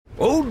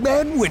Old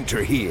Man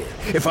Winter here.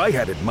 If I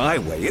had it my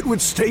way, it would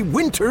stay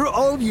winter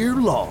all year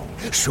long.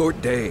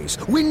 Short days,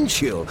 wind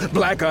chill,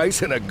 black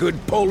ice, and a good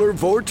polar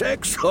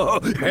vortex.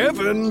 Oh,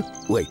 heaven!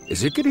 Wait,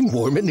 is it getting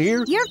warm in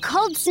here? Your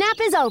cold snap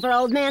is over,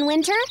 Old Man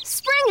Winter.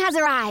 Spring has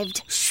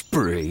arrived.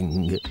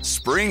 Spring.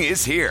 Spring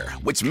is here,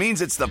 which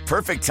means it's the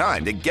perfect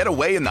time to get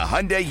away in the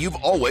Hyundai you've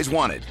always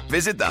wanted.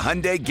 Visit the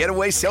Hyundai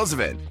Getaway Sales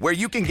Event, where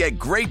you can get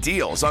great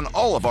deals on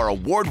all of our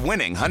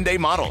award-winning Hyundai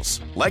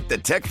models, like the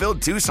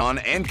tech-filled Tucson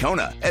and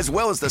Kona, as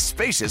well as the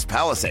spacious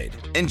Palisade.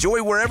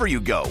 Enjoy wherever you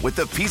go with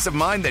the peace of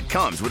mind that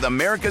comes with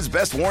America's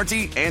best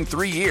warranty and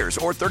 3 years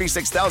or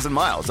 36,000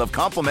 miles of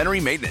complimentary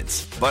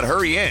maintenance. But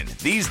hurry in,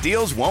 these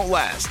deals won't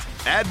last.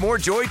 Add more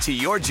joy to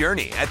your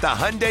journey at the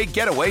Hyundai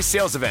Getaway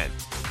Sales Event.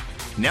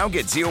 Now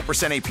get 0%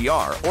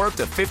 APR or up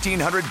to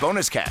 $1,500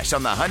 bonus cash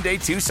on the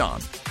Hyundai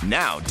Tucson.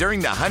 Now,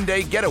 during the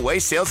Hyundai Getaway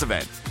Sales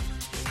Event.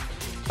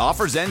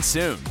 Offers end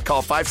soon.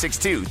 Call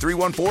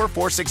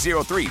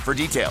 562-314-4603 for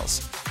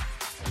details.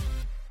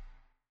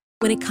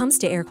 When it comes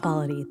to air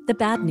quality, the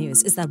bad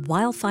news is that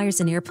wildfires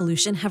and air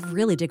pollution have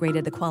really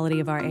degraded the quality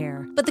of our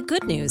air. But the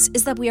good news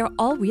is that we are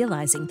all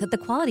realizing that the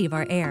quality of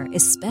our air,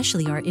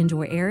 especially our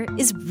indoor air,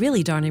 is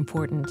really darn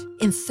important.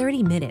 In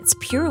 30 minutes,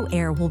 Puro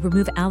Air will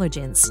remove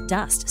allergens,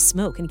 dust,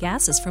 smoke, and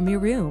gases from your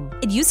room.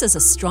 It uses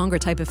a stronger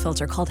type of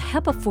filter called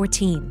HEPA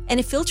 14, and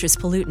it filters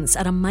pollutants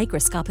at a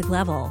microscopic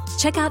level.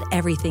 Check out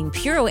everything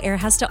Puro Air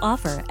has to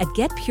offer at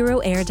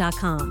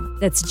getpuroair.com.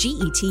 That's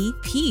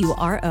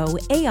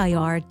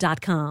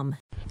GetPuroAir.com.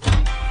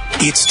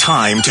 It's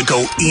time to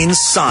go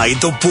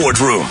inside the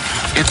boardroom.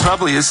 It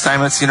probably is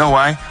timeless. You know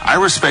why? I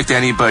respect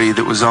anybody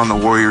that was on the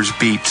Warriors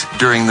beat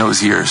during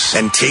those years.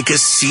 And take a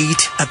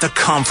seat at the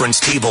conference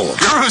table.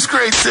 Guru's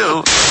great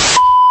too.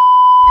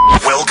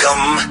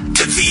 Welcome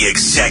to The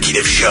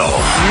Executive Show.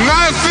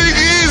 Nothing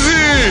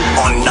easy.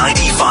 On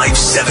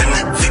 95.7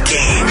 The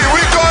Game.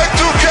 We're going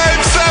to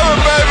Game 7,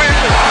 baby.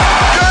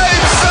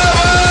 Game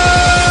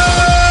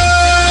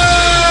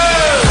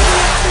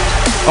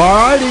 7.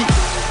 All righty.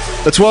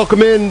 Let's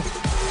welcome in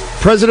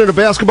President of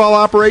Basketball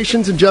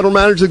Operations and General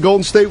Manager of the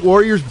Golden State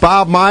Warriors,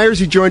 Bob Myers.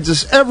 He joins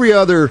us every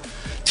other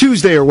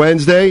Tuesday or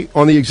Wednesday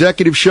on the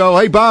Executive Show.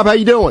 Hey, Bob, how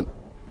you doing?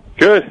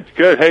 Good.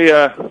 Hey,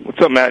 what's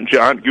up, Matt and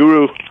John?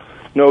 Guru,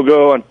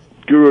 no-go on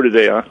Guru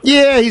today, huh?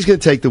 Yeah, he's going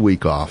to take the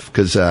week off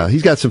because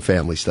he's got some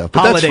family stuff.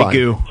 But Holiday that's fine.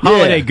 goo.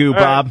 Holiday goo,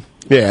 Bob.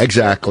 Yeah,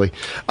 exactly.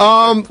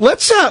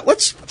 Let's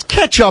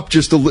catch up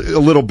just a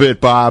little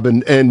bit, Bob,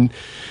 and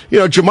you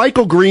know,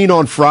 JaMychal Green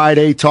on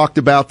Friday talked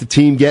about the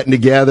team getting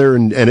together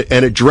and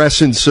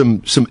addressing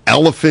some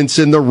elephants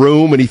in the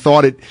room, and he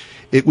thought it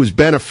was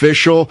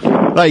beneficial.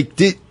 Like,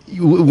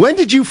 when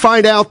did you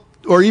find out,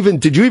 or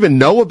did you even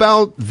know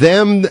about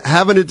them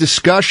having a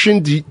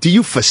discussion? Do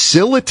you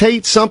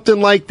facilitate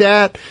something like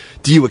that?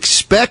 Do you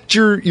expect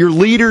your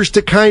leaders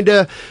to kind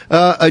of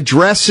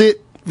address it?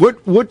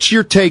 What's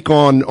your take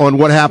on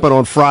what happened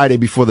on Friday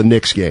before the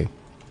Knicks game?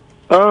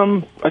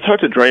 I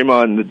talked to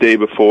Draymond the day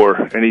before,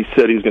 and he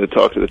said he was going to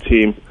talk to the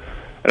team.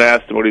 And I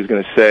asked him what he was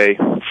going to say.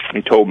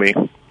 He told me,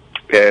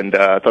 and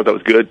I thought that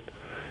was good.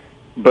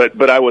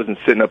 But I wasn't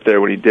sitting up there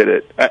when he did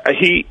it.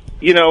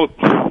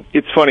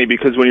 It's funny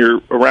because when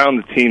you're around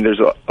the team, there's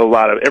a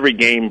lot of every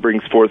game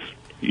brings forth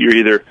you're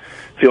either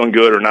feeling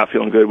good or not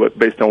feeling good,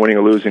 based on winning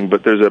or losing.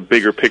 But there's a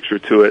bigger picture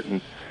to it,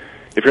 and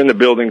if you're in the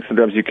building,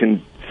 sometimes you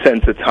can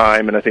sense the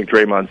time. And I think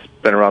Draymond's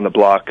been around the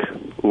block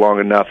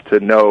long enough to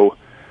know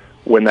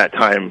when that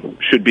time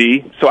should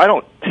be. So I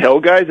don't tell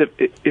guys. If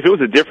it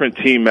was a different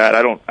team, Matt,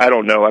 I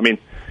don't know. I mean,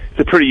 it's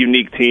a pretty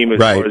unique team as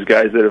far as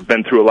guys that have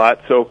been through a lot.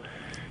 So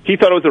he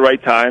thought it was the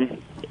right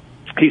time.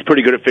 He's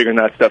pretty good at figuring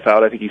that stuff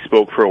out. I think he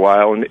spoke for a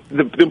while. And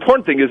the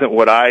important thing isn't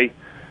what I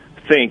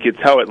think, it's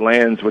how it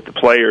lands with the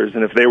players.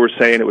 And if they were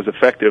saying it was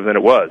effective, then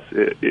it was.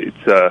 It's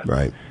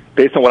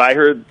based on what I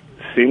heard,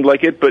 seemed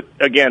like it. But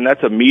again,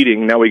 that's a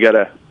meeting. Now we got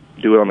to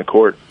do it on the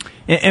court.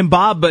 And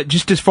Bob, but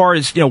just as far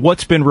as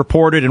what's been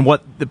reported and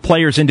what the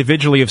players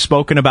individually have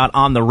spoken about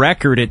on the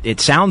record,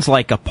 it sounds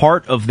like a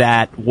part of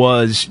that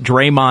was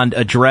Draymond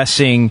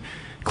addressing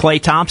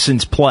Klay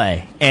Thompson's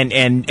play and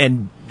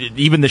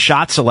even the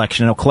shot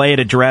selection. Klay had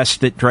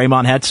addressed that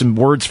Draymond had some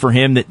words for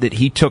him that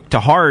he took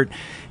to heart.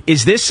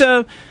 Is this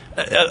a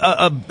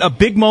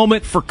big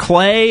moment for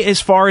Klay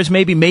as far as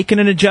maybe making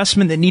an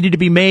adjustment that needed to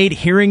be made,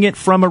 hearing it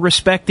from a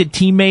respected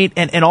teammate,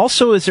 and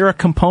also is there a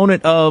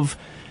component of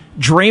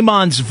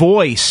Draymond's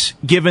voice,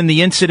 given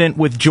the incident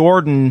with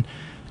Jordan,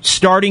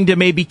 starting to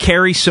maybe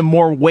carry some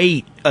more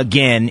weight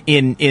again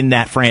in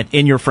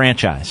your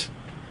franchise?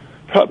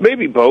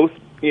 Maybe both.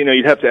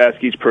 You'd have to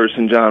ask each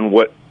person, John,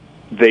 what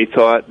they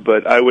thought,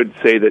 but I would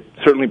say that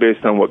certainly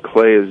based on what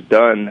Klay has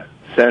done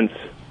since,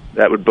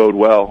 that would bode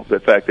well,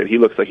 the fact that he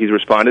looks like he's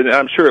responded. And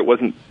I'm sure it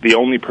wasn't the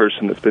only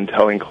person that's been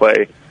telling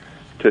Klay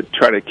to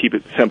try to keep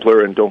it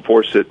simpler and don't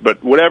force it.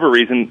 But whatever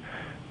reason,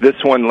 this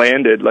one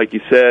landed, like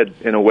you said,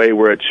 in a way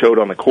where it showed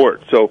on the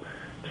court. So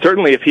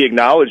certainly if he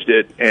acknowledged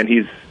it and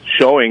he's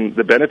showing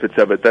the benefits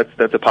of it,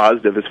 that's a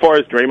positive. As far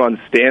as Draymond's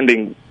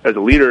standing as a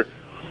leader,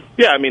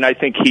 Yeah, I mean, I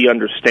think he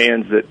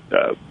understands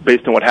that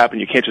based on what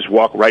happened, you can't just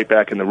walk right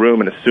back in the room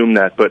and assume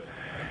that. But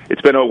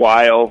it's been a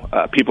while.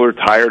 People are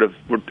tired of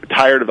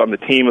on the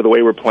team of the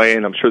way we're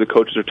playing. I'm sure the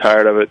coaches are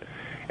tired of it.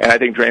 And I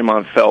think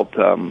Draymond felt,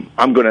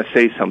 I'm going to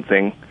say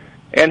something.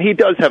 And he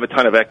does have a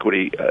ton of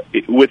equity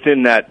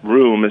within that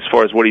room as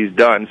far as what he's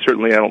done.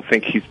 Certainly, I don't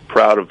think he's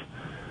proud of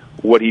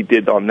what he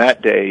did on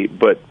that day,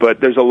 but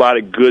there's a lot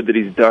of good that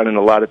he's done, and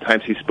a lot of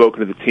times he's spoken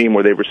to the team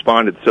where they've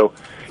responded. So,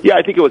 yeah,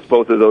 I think it was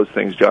both of those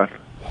things, John.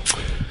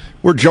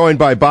 We're joined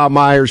by Bob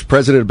Myers,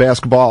 president of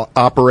basketball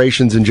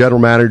operations and general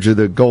manager of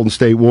the Golden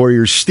State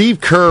Warriors. Steve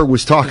Kerr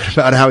was talking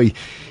about how he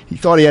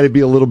thought he had to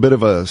be a little bit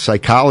of a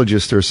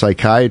psychologist or a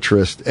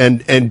psychiatrist.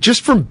 And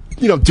just from,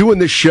 doing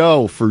this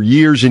show for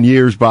years and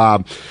years,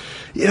 Bob,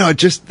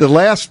 just the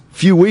last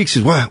few weeks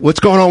is what's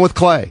going on with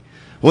Clay?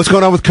 What's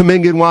going on with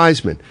Kuminga and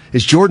Wiseman?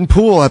 Is Jordan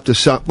Poole up to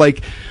something?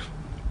 Like,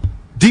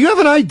 do you have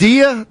an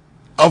idea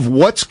of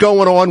what's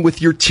going on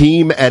with your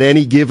team at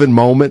any given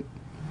moment?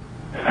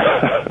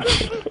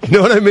 You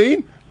know what I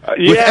mean?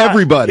 With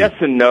everybody. Yes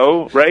and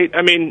no, right?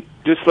 I mean,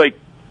 just like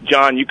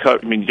John,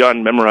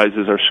 John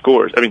memorizes our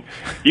scores. I mean,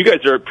 you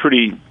guys are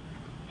pretty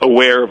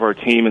aware of our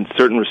team in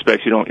certain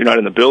respects. You're not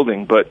in the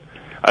building, but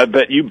I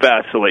bet you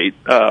vacillate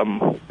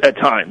at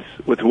times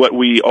with what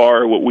we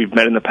are, what we've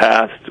met in the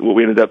past, what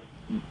we ended up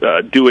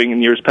doing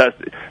in years past.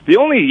 The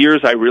only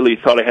years I really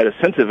thought I had a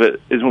sense of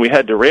it is when we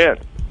had Durant.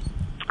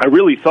 I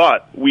really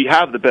thought we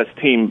have the best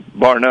team,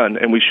 bar none,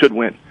 and we should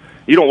win.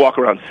 You don't walk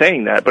around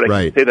saying that, but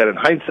I can say that in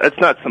hindsight. That's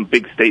not some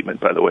big statement,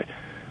 by the way.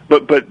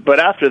 But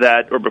after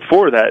that, or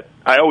before that,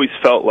 I always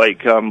felt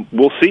like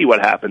we'll see what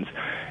happens.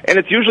 And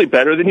it's usually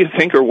better than you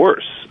think or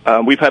worse.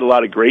 We've had a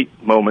lot of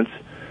great moments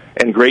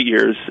and great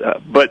years.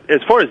 But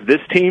as far as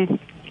this team,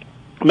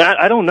 Matt,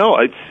 I don't know.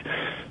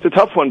 It's a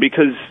tough one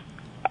because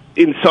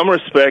in some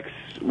respects,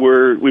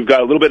 we've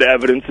got a little bit of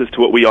evidence as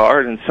to what we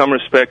are, and in some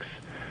respects,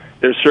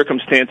 there's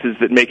circumstances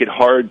that make it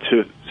hard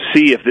to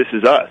see if this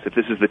is us, if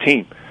this is the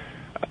team.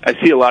 I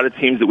see a lot of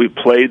teams that we've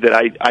played that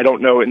I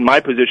don't know, in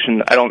my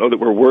position, I don't know that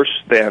we're worse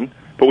than,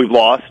 but we've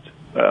lost,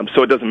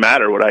 so it doesn't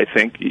matter what I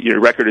think. Your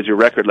record is your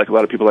record, like a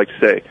lot of people like to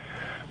say.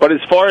 But as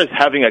far as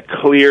having a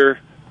clear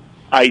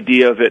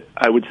idea of it,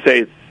 I would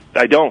say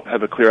I don't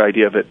have a clear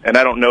idea of it, and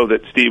I don't know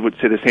that Steve would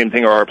say the same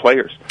thing or our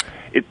players.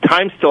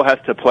 Time still has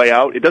to play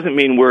out. It doesn't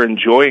mean we're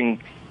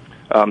enjoying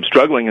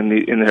struggling in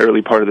the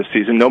early part of the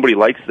season. Nobody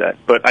likes that.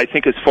 But I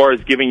think as far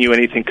as giving you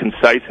anything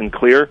concise and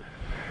clear,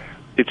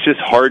 it's just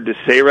hard to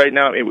say right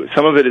now.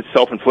 Some of it is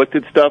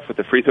self-inflicted stuff with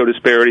the free throw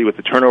disparity, with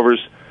the turnovers.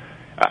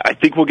 I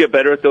think we'll get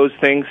better at those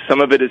things. Some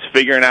of it is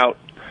figuring out.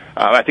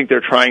 I think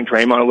they're trying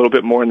Draymond a little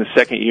bit more in the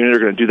second unit.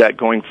 They're going to do that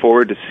going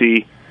forward to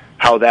see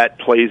how that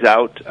plays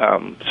out.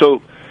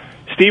 So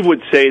Steve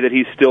would say that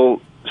he's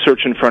still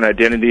searching for an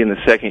identity in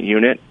the second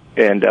unit.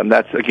 And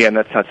that's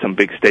not some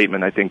big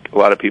statement. I think a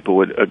lot of people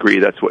would agree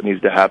that's what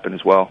needs to happen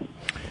as well.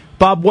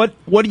 Bob,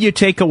 what do you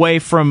take away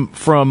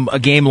from a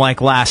game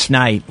like last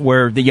night,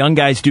 where the young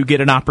guys do get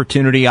an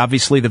opportunity?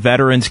 Obviously, the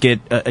veterans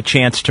get a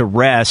chance to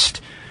rest,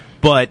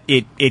 but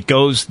it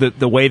goes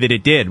the way that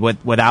it did,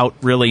 without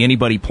really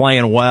anybody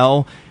playing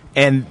well.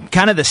 And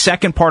kind of the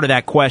second part of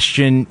that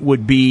question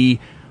would be,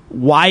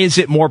 why is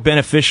it more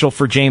beneficial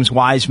for James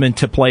Wiseman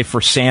to play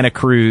for Santa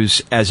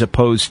Cruz as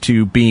opposed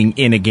to being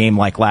in a game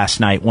like last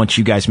night once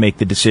you guys make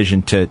the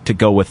decision to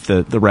go with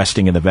the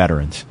resting of the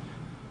veterans?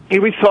 Hey,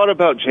 we thought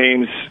about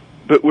James,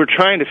 but we're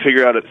trying to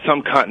figure out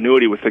some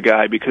continuity with the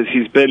guy because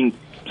he's been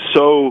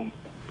so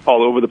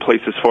all over the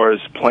place as far as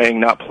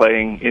playing, not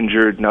playing,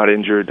 injured, not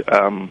injured.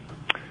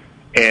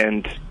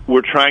 And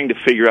we're trying to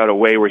figure out a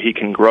way where he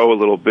can grow a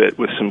little bit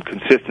with some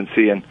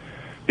consistency. And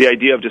the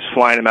idea of just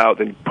flying him out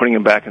and putting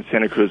him back in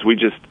Santa Cruz, we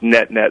just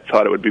net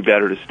thought it would be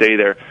better to stay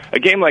there. A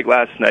game like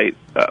last night,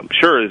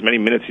 sure, as many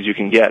minutes as you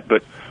can get,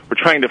 but we're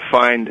trying to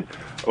find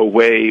a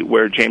way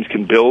where James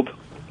can build,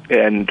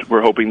 and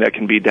we're hoping that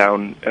can be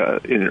down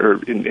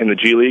in the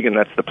G League, and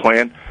that's the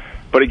plan.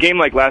 But a game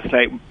like last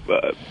night,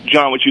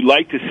 John, what you'd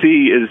like to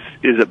see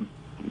is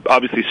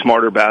obviously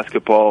smarter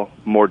basketball,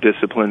 more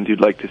disciplined.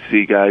 You'd like to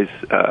see guys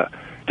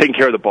taking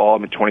care of the ball.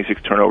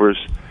 26 turnovers.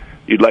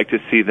 You'd like to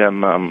see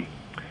them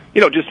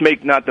just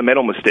make not the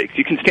mental mistakes.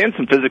 You can stand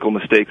some physical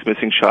mistakes,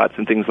 missing shots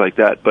and things like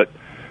that, but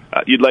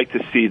you'd like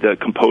to see the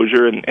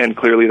composure, and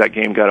clearly that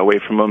game got away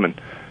from them, and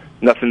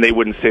nothing they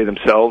wouldn't say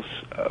themselves.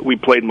 We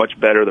played much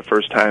better the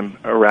first time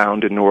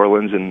around in New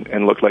Orleans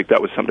and looked like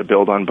that was something to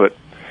build on. But,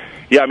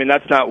 yeah,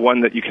 that's not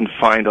one that you can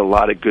find a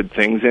lot of good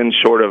things in,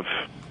 short of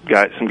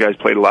some guys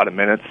played a lot of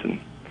minutes, and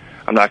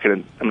I'm not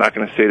going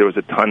to say there was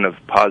a ton of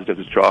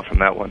positives to draw from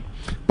that one.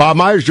 Bob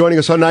Myers joining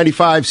us on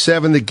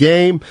 95.7 The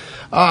Game.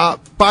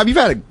 Bob, you've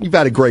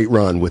had a great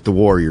run with the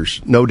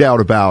Warriors, no doubt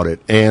about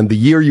it. And the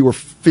year you were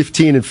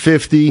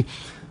 15-50,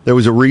 there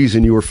was a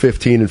reason you were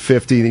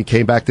 15-50. Then you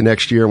came back the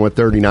next year and went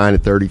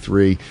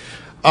 39-33.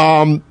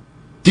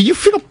 Do you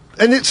feel?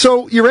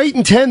 So you're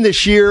 8-10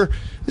 this year.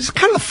 This is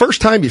kind of the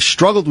first time you've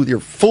struggled with your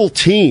full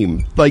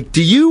team. Like,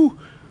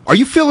 are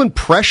you feeling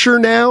pressure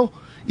now?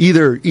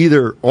 Either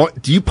do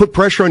you put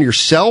pressure on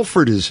yourself,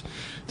 or does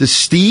Does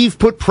Steve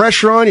put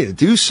pressure on you to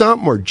do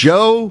something, or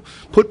Joe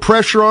put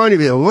pressure on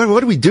you?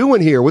 What are we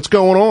doing here? What's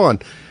going on?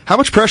 How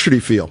much pressure do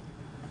you feel?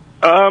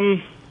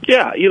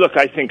 Yeah, look,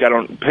 I think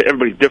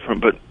everybody's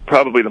different, but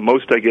probably the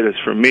most I get is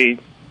from me,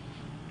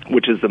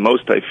 which is the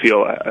most I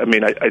feel. I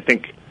mean, I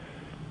think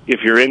if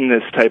you're in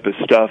this type of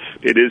stuff,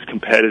 it is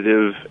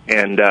competitive,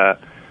 and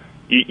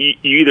you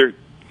either,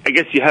 I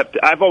guess you have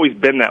to, I've always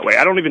been that way.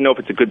 I don't even know if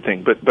it's a good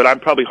thing, but I'm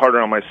probably harder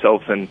on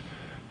myself than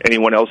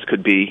anyone else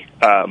could be.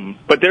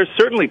 But there's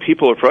certainly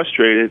people who are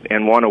frustrated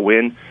and want to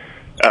win.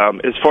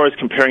 As far as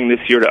comparing this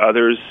year to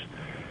others,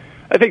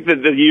 I think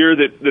that the year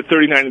that the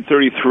 39 and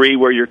 33,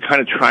 where you're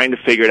kind of trying to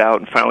figure it out,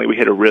 and finally we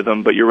hit a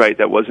rhythm. But you're right,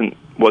 that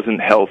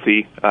wasn't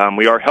healthy.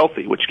 We are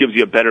healthy, which gives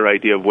you a better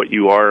idea of what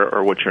you are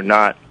or what you're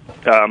not.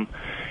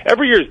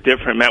 Every year is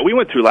different, Matt. We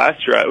went through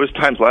last year. It was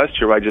times last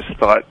year where I just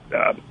thought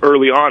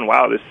early on,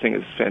 wow, this thing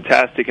is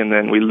fantastic, and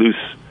then we lose.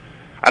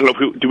 I don't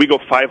know, do we go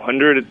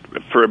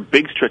 500 for a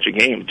big stretch of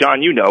games?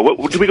 John, you know.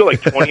 What, did we go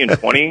like 20 and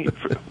 20?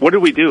 What did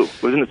we do?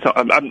 Wasn't it?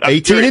 I'm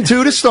 18 and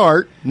 2 to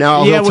start.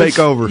 Now he'll take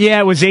over. Yeah,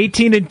 it was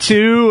 18 and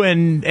 2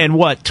 and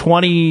what,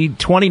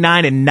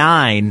 29 and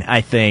 9,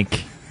 I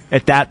think,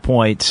 at that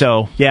point.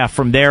 So, yeah,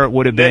 from there it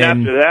would have been.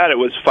 Then after that, it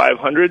was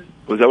 500.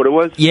 Was that what it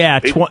was?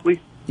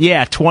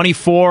 Yeah,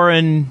 24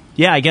 and,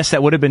 yeah, I guess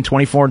that would have been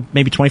 24,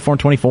 maybe 24 and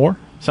 24,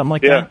 something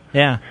like that.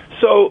 Yeah.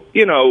 So,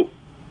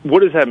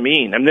 what does that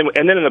mean? And then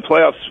in the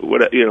playoffs,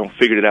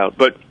 figured it out.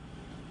 But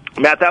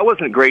Matt, that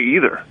wasn't great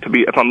either.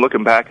 If I'm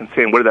looking back and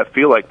saying, what did that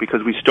feel like?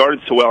 Because we started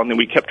so well, and then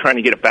we kept trying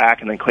to get it back,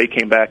 and then Clay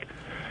came back.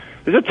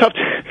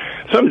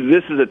 Sometimes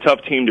this is a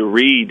tough team to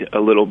read a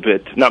little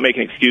bit. Not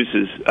making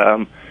excuses.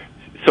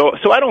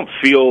 So I don't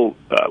feel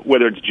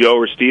whether it's Joe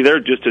or Steve, they're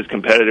just as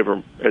competitive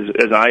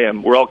as I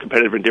am. We're all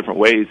competitive in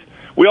different ways.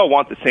 We all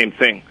want the same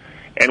thing,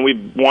 and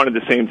we've wanted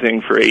the same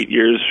thing for 8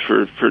 years.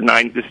 For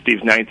this is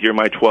Steve's 9th year,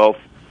 my 12th.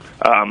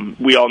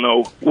 We all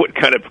know what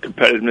kind of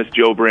competitiveness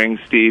Joe brings,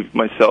 Steve,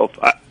 myself.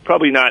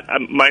 Probably not.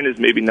 Mine is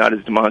maybe not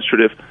as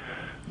demonstrative.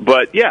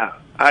 But, yeah,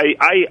 I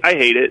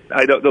hate it.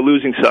 The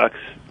losing sucks.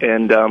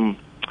 And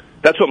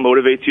that's what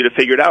motivates you to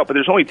figure it out. But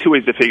there's only two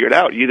ways to figure it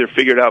out. You either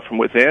figure it out from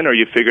within or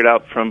you figure it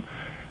out from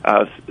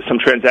some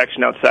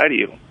transaction outside of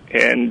you.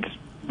 And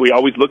we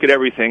always look at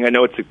everything. I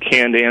know it's a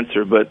canned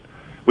answer, but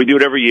we do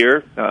it every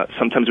year.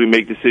 Sometimes we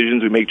make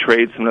decisions, we make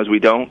trades, sometimes we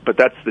don't. But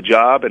that's the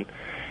job. And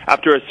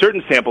after a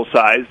certain sample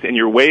size and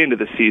you're way into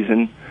the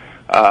season,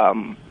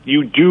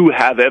 you do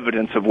have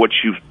evidence of what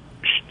you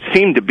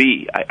seem to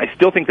be. I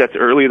still think that's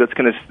early. This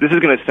is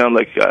going to sound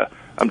like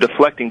I'm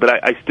deflecting,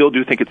 but I still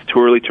do think it's too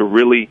early to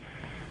really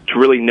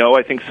know.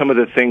 I think some of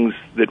the things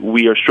that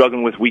we are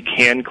struggling with, we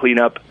can clean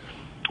up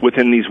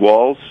within these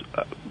walls.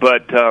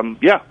 But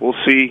we'll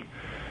see.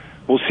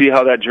 We'll see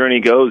how that journey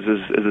goes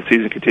as the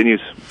season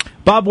continues.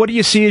 Bob, what do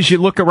you see as you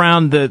look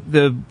around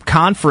the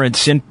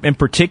conference in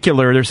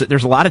particular?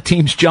 There's a lot of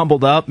teams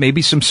jumbled up,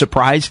 maybe some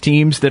surprise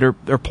teams that are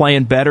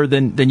playing better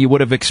than you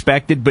would have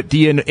expected. But do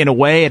you, in a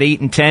way, at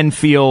 8 and 10,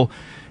 feel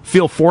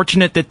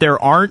fortunate that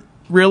there aren't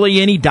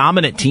really any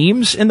dominant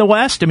teams in the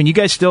West? I mean, you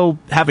guys still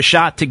have a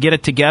shot to get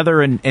it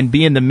together and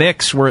be in the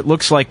mix, where it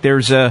looks like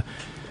there's a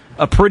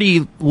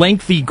pretty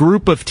lengthy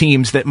group of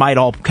teams that might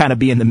all kind of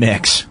be in the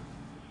mix.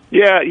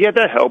 Yeah,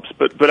 that helps.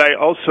 But I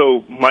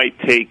also might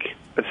take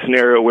a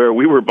scenario where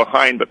we were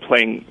behind but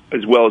playing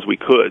as well as we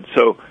could.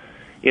 So,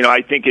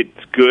 I think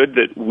it's good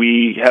that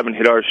we haven't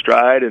hit our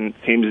stride, and it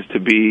seems to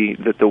be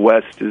that the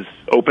West is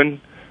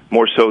open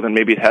more so than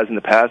maybe it has in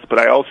the past. But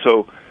I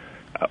also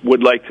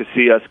would like to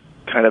see us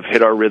kind of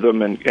hit our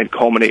rhythm and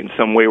culminate in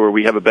some way where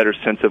we have a better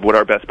sense of what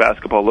our best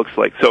basketball looks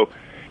like. So,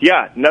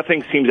 yeah,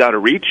 nothing seems out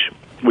of reach,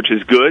 which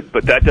is good,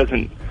 but that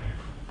doesn't.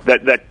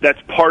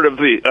 That's part of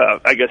the,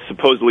 I guess,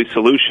 supposedly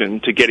solution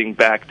to getting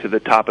back to the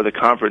top of the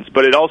conference.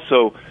 But it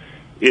also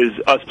is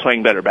us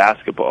playing better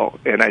basketball,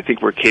 and I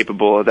think we're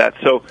capable of that.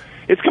 So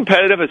it's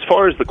competitive. As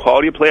far as the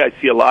quality of play, I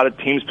see a lot of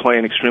teams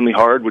playing extremely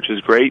hard, which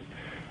is great.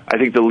 I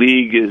think the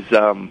league is,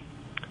 the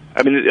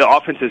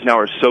offenses now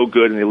are so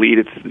good in the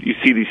elite. You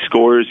see these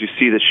scores, you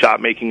see the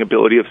shot-making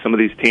ability of some of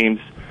these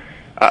teams.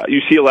 You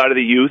see a lot of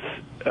the youth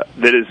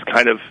that is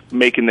kind of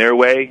making their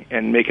way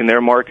and making their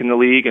mark in the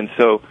league, and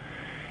so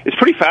it's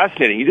pretty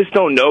fascinating. You just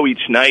don't know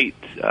each night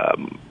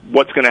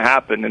what's going to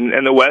happen.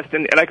 And the West,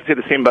 and I can say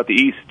the same about the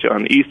East,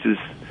 John. The East is,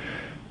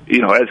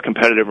 as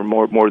competitive or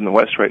more than the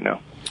West right now.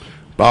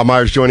 Bob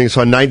Myers joining us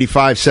on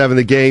 95.7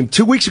 The Game.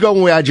 2 weeks ago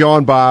when we had you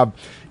on, Bob,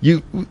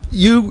 you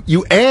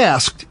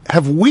asked,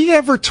 have we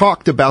ever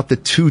talked about the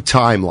two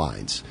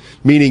timelines?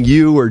 Meaning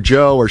you or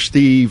Joe or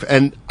Steve.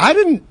 And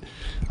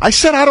I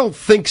said I don't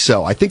think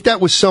so. I think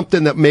that was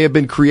something that may have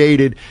been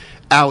created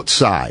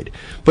outside.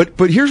 But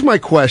here's my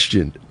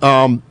question.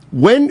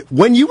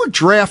 When you were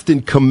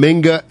drafting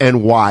Kuminga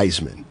and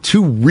Wiseman,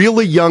 two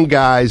really young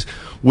guys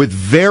with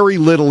very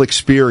little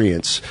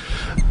experience,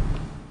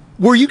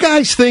 were you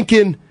guys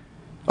thinking,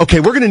 okay,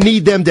 we're going to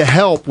need them to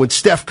help when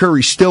Steph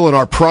Curry's still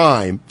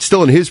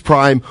in his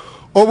prime?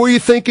 Or were you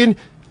thinking,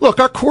 look,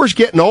 our core's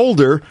getting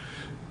older.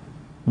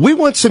 We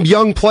want some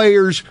young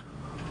players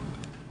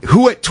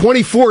who at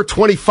 24,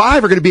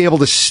 25 are going to be able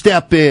to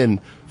step in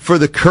for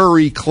the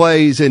Curry,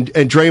 Clays, and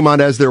Draymond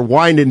as they're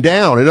winding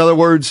down. In other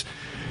words,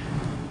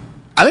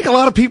 I think a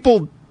lot of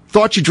people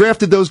thought you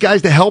drafted those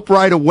guys to help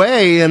right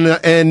away,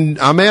 and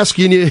I'm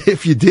asking you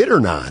if you did or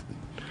not.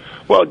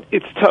 Well,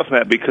 it's tough,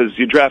 Matt, because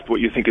you draft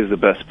what you think is the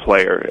best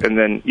player, and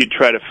then you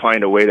try to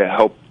find a way to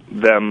help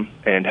them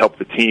and help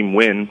the team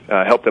win,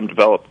 help them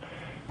develop.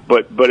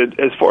 But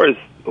as far as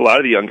a lot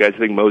of the young guys, I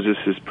think Moses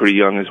is pretty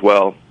young as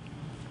well.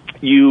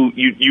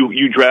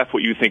 You draft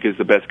what you think is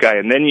the best guy,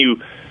 and then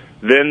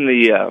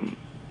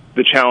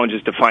the challenge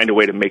is to find a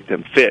way to make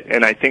them fit.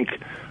 And I think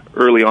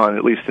early on,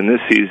 at least in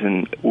this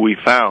season, we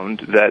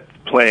found that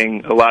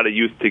playing a lot of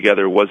youth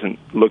together wasn't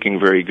looking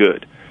very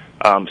good.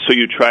 So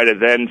you try to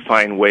then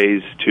find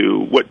ways to,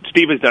 what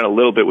Steve has done a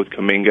little bit with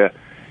Kuminga,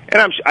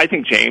 and I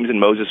think James and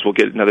Moses will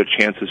get another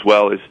chance as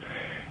well, is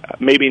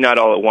maybe not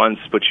all at once,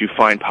 but you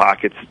find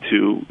pockets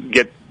to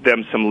get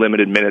them some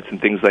limited minutes and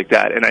things like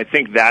that. And I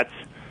think that's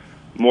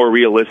more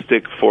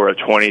realistic for a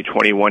 20,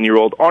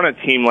 21-year-old on a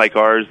team like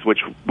ours,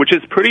 which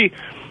is pretty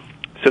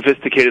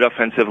sophisticated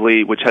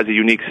offensively, which has a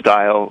unique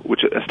style,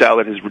 a style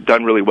that has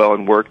done really well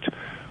and worked,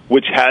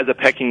 which has a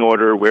pecking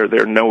order where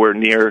they're nowhere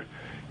near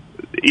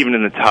even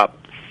in the top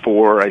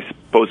 4, I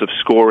suppose, of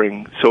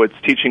scoring. So it's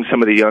teaching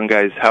some of the young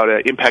guys how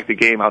to impact the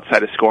game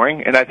outside of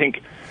scoring. And I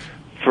think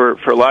for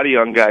a lot of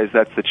young guys,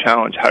 that's the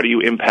challenge. How do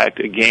you impact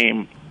a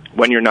game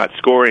when you're not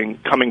scoring,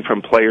 coming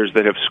from players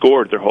that have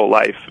scored their whole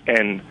life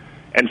and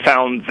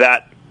found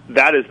that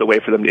is the way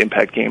for them to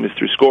impact game is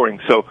through scoring.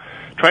 So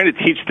trying to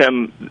teach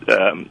them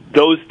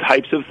those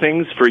types of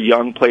things for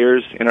young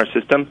players in our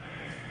system,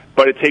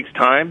 but it takes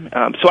time.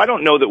 So I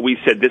don't know that we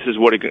said this is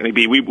what it's going to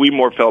be. We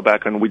more fell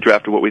back on we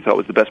drafted what we thought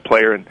was the best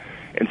player and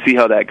see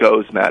how that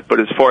goes, Matt.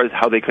 But as far as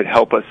how they could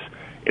help us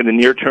in the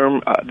near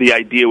term, the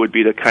idea would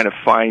be to kind of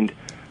find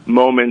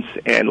moments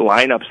and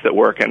lineups that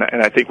work, and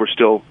I think we're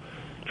still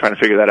trying to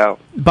figure that out.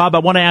 Bob, I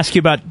want to ask you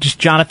about just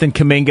Jonathan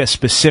Kuminga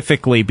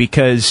specifically,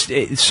 because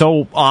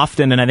so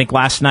often, and I think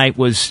last night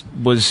was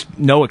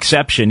no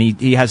exception,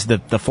 he has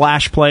the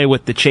flash play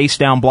with the chase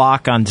down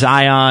block on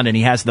Zion, and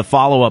he has the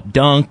follow-up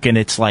dunk, and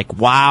it's like,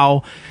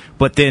 wow.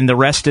 But then the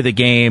rest of the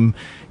game,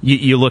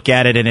 you look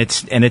at it, and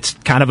it's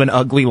kind of an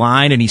ugly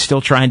line, and he's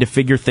still trying to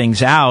figure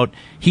things out.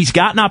 He's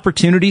gotten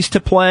opportunities to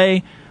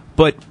play,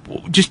 but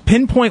just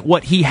pinpoint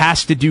what he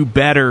has to do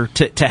better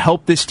to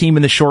help this team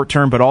in the short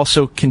term, but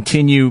also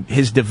continue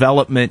his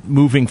development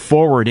moving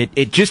forward.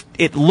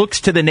 It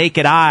looks to the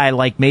naked eye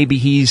like maybe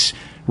he's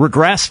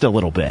regressed a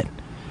little bit.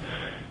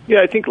 Yeah,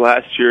 I think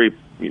last year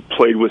he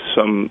played with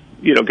some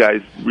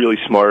guys really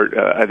smart.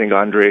 I think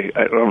Andre,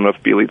 I don't know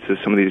if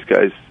Bjelica, some of these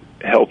guys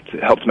helped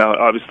him out.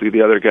 Obviously,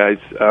 the other guys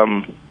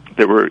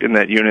that were in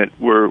that unit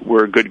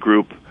were a good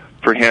group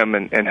for him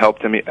and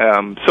helped him.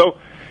 So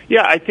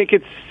yeah, I think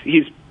it's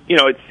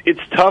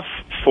tough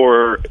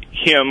for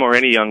him or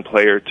any young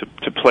player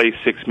to play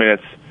 6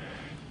 minutes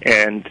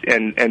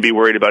and be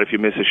worried about if you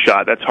miss a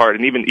shot. That's hard.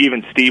 And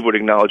even Steve would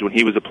acknowledge when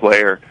he was a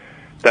player,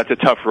 that's a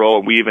tough role.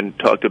 And we even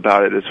talked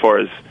about it as far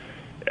as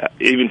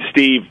even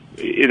Steve,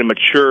 in a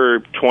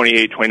mature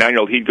 28,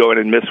 29-year-old, he'd go in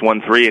and miss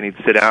 1-3 and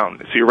he'd sit down.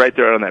 So you're right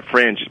there on that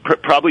fringe.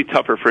 Probably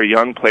tougher for a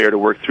young player to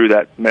work through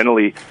that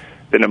mentally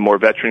than a more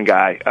veteran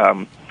guy.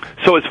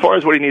 So as far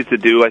as what he needs to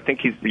do, I think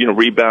he's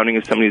rebounding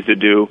is something he needs to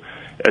do.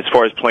 As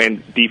far as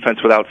playing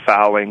defense without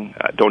fouling,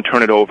 don't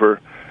turn it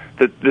over.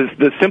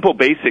 The simple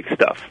basic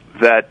stuff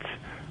that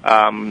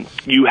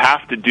you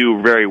have to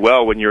do very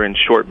well when you're in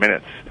short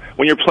minutes.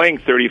 When you're playing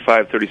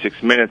 35,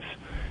 36 minutes,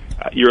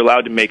 you're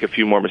allowed to make a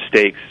few more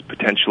mistakes,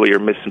 potentially, or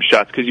miss some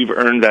shots, because you've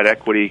earned that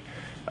equity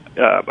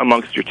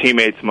amongst your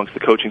teammates, amongst the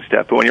coaching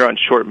staff. But when you're on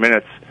short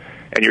minutes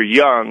and you're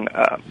young,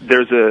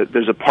 there's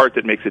a part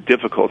that makes it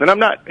difficult. And I'm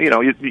not,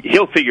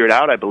 he'll figure it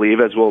out, I believe,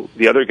 as will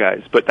the other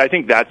guys. But I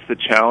think that's the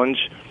challenge.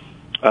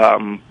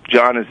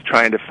 John is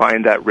trying to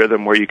find that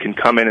rhythm where you can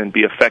come in and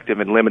be effective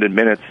in limited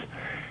minutes.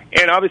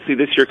 And obviously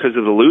this year, because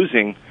of the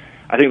losing,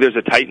 I think there's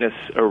a tightness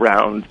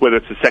around whether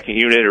it's the second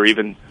unit or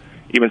even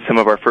some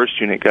of our first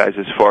unit guys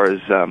as far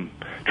as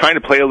trying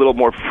to play a little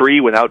more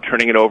free without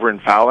turning it over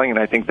and fouling. And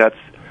I think that's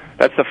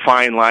the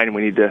fine line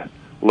we need to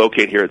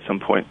locate here at some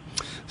point.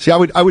 See, I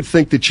would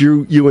think that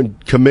you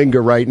and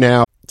Kuminga right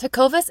now.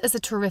 Tecovas is a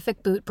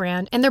terrific boot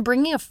brand, and they're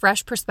bringing a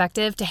fresh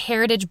perspective to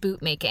heritage boot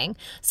making.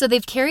 So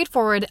they've carried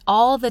forward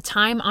all the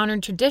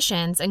time-honored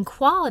traditions and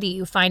quality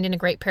you find in a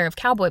great pair of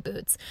cowboy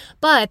boots,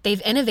 but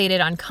they've innovated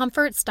on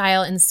comfort,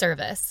 style, and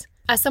service.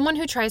 As someone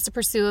who tries to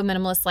pursue a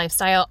minimalist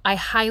lifestyle, I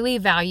highly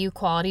value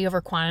quality over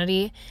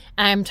quantity,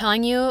 and I'm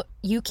telling you,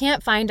 you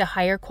can't find a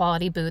higher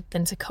quality boot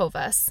than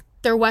Tecovas.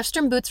 Their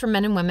Western boots for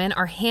men and women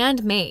are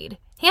handmade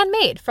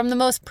from the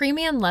most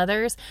premium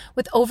leathers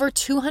with over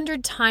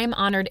 200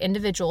 time-honored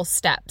individual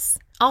steps.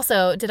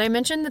 Also, did I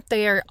mention that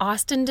they are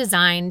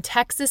Austin-designed,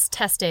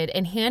 Texas-tested,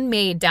 and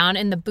handmade down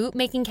in the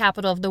boot-making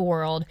capital of the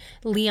world,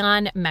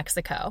 Leon,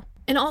 Mexico.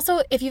 And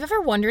also, if you've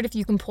ever wondered if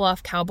you can pull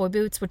off cowboy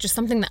boots, which is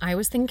something that I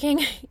was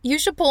thinking, you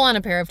should pull on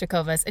a pair of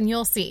Tecovas and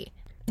you'll see.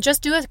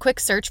 Just do a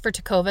quick search for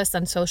Tecovas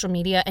on social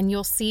media and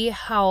you'll see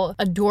how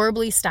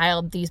adorably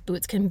styled these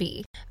boots can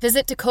be.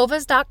 Visit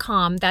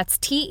tecovas.com, that's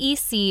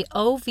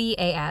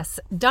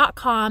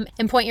TECOVAS.com,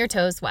 and point your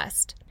toes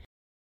west.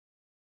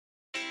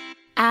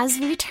 As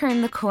we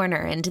turn the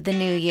corner into the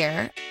new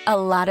year, a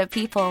lot of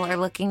people are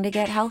looking to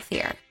get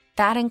healthier.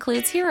 That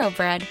includes Hero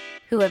Bread,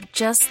 who have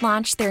just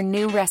launched their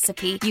new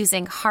recipe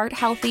using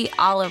heart-healthy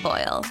olive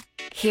oil.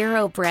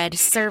 Hero Bread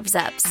serves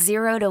up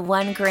 0 to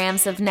 1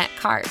 grams of net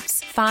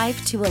carbs,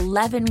 5 to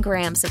 11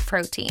 grams of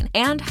protein,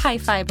 and high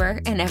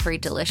fiber in every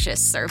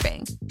delicious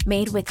serving.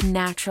 Made with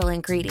natural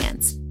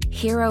ingredients,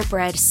 Hero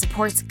Bread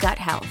supports gut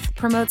health,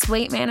 promotes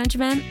weight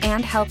management,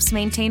 and helps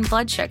maintain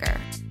blood sugar.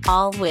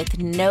 All with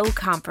no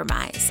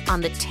compromise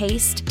on the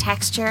taste,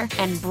 texture,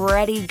 and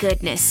bready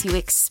goodness you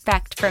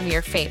expect from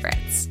your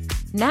favorites.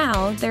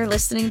 Now they're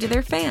listening to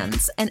their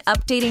fans and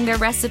updating their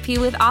recipe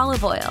with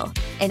olive oil,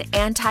 an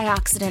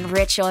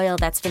antioxidant-rich oil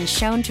that's been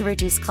shown to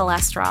reduce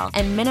cholesterol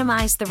and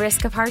minimize the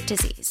risk of heart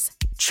disease.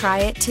 Try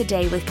it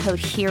today with code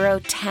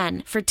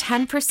HERO10 for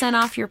 10%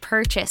 off your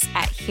purchase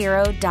at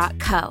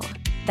hero.co.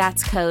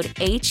 That's code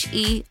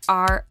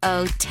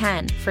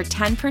HERO10 for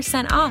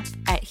 10% off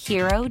at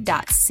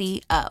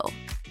hero.co.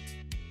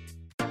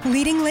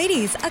 Leading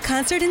Ladies, a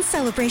concert in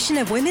celebration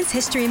of Women's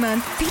History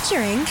Month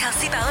featuring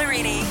Kelsea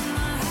Ballerini,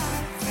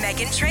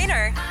 Meghan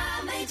Trainor,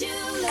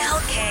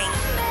 Elle King,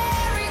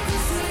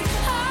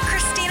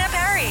 Christina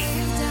Perri.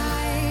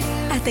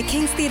 At the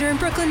King's Theater in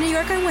Brooklyn, New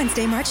York on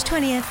Wednesday, March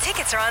 20th.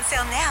 Tickets are on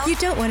sale now. You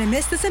don't want to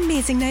miss this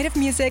amazing night of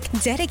music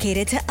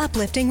dedicated to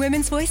uplifting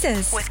women's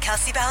voices. With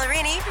Kelsea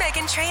Ballerini,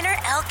 Meghan Trainor,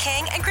 Elle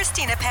King, and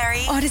Christina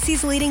Perri.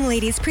 Odyssey's Leading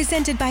Ladies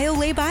presented by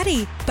Olay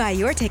Body. Buy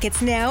your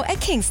tickets now at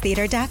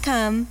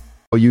kingstheater.com.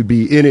 You'd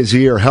be in his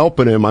ear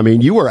helping him. I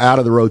mean, you were out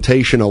of the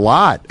rotation a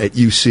lot at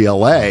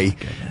UCLA.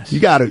 You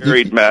got to.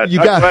 Agreed, Matt. I'm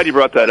glad you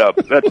brought that up.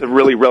 That's a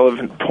really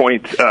relevant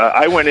point.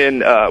 I went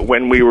in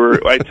when we were.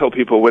 I tell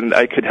people when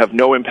I could have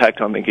no impact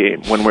on the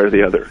game, one way or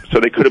the other. So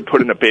they could have put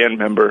in a band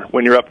member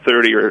when you're up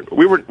 30, or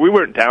we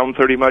weren't down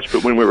 30 much,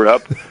 but when we were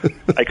up,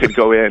 I could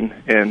go in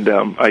and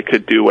I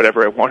could do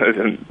whatever I wanted,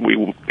 and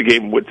the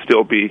game would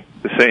still be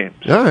the same.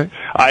 So all right.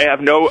 I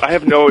have no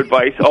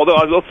advice. Although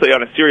I will say,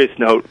 on a serious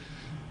note,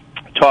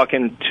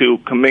 talking to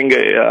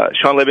Kuminga,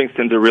 Sean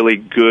Livingston's a really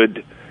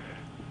good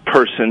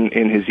person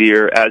in his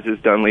ear, as is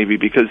Dunleavy,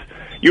 because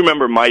you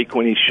remember Mike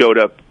when he showed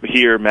up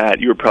here, Matt,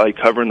 you were probably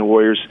covering the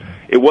Warriors.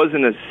 It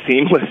wasn't a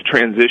seamless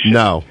transition.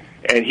 No.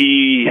 And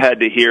he had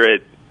to hear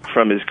it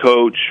from his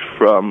coach,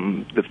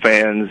 from the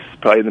fans,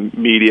 probably the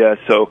media.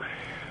 So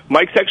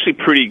Mike's actually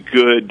pretty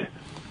good.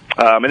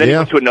 And then he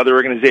went to another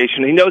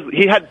organization.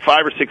 He had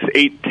 5 or 6,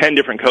 8, 10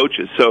 different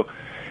coaches. So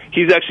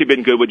he's actually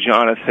been good with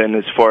Jonathan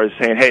as far as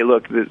saying, hey,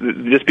 look,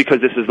 just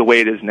because this is the way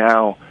it is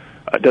now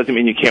doesn't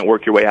mean you can't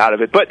work your way out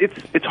of it. But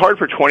it's hard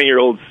for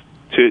 20-year-olds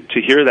to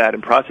hear that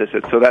and process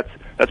it. So that's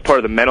part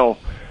of the mental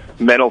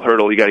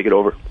hurdle you got to get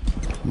over.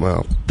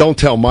 Well, don't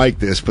tell Mike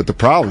this, but the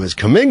problem is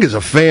Kuminga's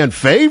a fan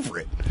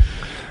favorite.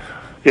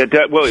 Yeah,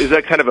 is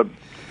that kind of a...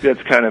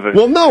 That's kind of a...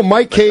 Well, no,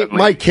 Mike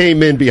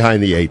came in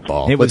behind the 8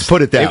 ball. Let's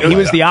put it that way. He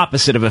was the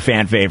opposite of a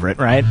fan favorite,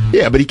 right?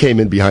 Yeah, but he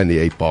came in behind the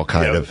 8 ball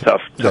kind of.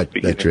 Tough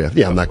that draft.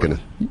 Yeah, I'm not going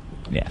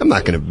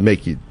to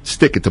make you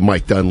stick it to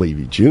Mike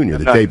Dunleavy Jr.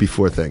 the day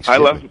before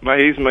Thanksgiving. I love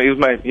he's my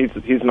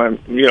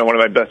one of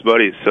my best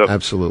buddies. So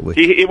absolutely.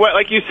 He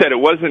like you said, it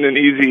wasn't an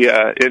easy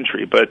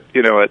entry, but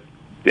the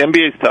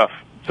NBA is tough.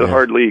 It's a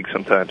hard league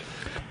sometimes.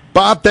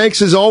 Bob,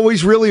 thanks as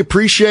always. Really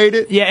appreciate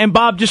it. Yeah, and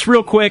Bob, just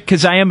real quick,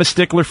 because I am a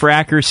stickler for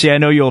accuracy, I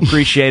know you'll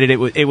appreciate it. It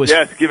was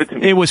yes, give it to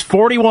me. It was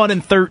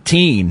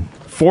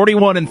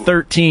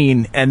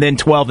 41-13, and then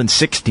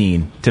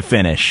 12-16 to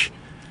finish.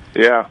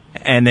 Yeah,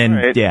 and then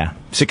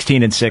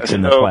 16-6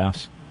 in the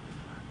playoffs.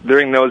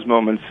 During those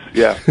moments,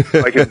 this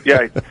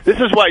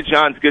is why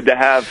John's good to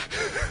have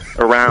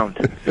around.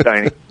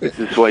 Steiny. This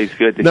is why he's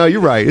good. No,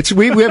 you're right.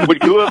 We have.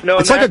 Would you have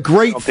known it's like a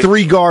great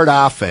 3-guard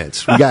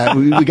offense. We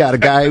got a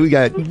guy. We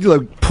got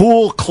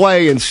Poole,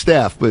 Clay, and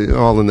Steph, but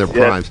all in their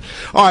primes.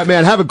 All right,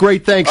 man. Have a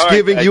great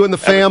Thanksgiving, you and the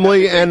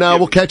family, and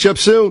we'll catch up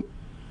soon.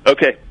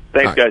 Okay.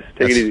 Thanks, guys.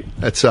 Take it easy.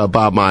 That's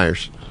Bob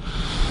Myers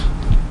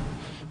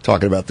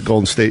talking about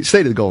the state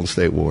of the Golden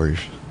State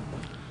Warriors.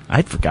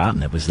 I'd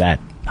forgotten it was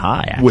that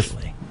high.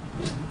 Actually.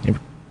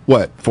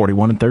 What?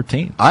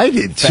 41-13. I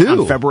did too.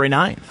 On February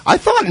 9th. I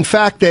thought, in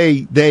fact,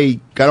 they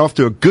got off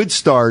to a good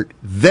start,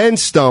 then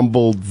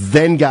stumbled,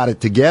 then got it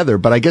together.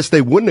 But I guess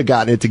they wouldn't have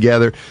gotten it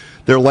together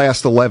their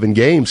last 11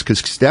 games because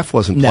Steph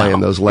wasn't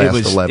playing those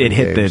last 11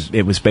 games.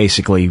 It was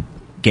basically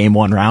game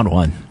 1, round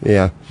 1.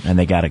 Yeah. And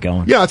they got it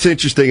going. Yeah, it's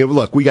interesting.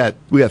 Look, we got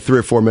 3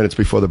 or 4 minutes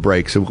before the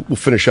break, so we'll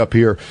finish up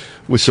here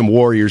with some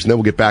Warriors, and then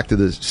we'll get back to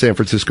the San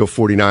Francisco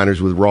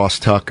 49ers with Ross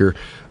Tucker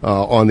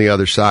on the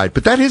other side.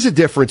 But that is a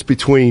difference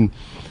between...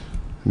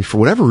 for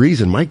whatever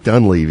reason, Mike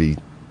Dunleavy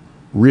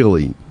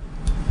really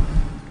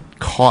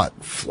caught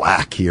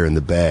flack here in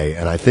the Bay,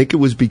 and I think it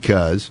was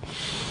because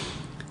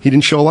he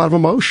didn't show a lot of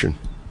emotion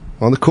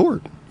on the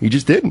court. He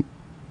just didn't.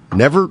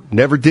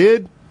 Never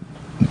did.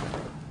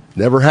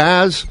 Never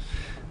has.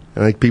 I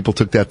think people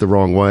took that the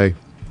wrong way.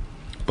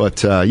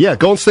 But,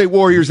 Golden State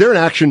Warriors, they're in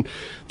action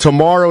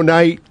tomorrow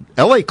night.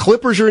 L.A.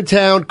 Clippers are in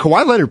town.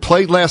 Kawhi Leonard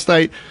played last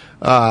night.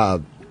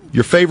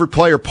 Your favorite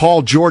player,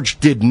 Paul George,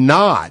 did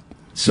not.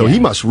 So he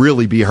must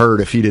really be hurt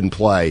if he didn't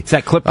play. It's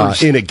that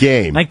Clippers in a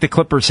game. I think the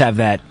Clippers have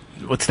that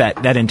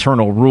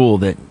internal rule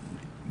that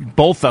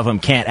both of them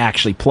can't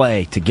actually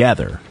play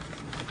together.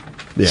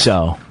 Yeah.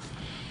 So,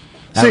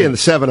 in the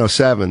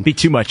 707. Be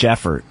too much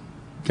effort.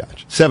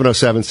 Gotcha.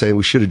 707 saying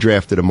we should have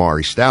drafted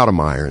Amari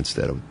Stoudemire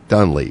instead of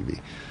Dunleavy.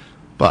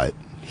 But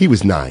he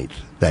was 9th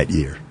that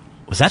year.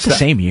 Was that the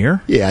same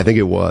year? Yeah, I think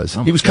it was.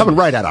 He was coming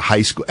right out of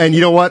high school. And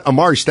you know what?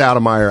 Amari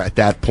Stoudemire at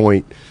that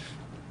point,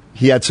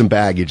 he had some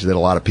baggage that a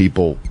lot of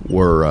people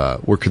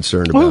were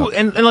concerned about.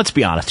 And let's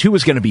be honest, who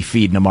was going to be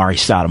feeding Amari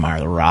Stoudemire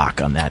the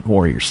rock on that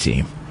Warriors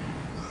team?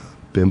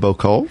 Bimbo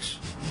Coles?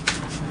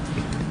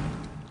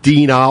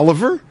 Dean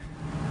Oliver?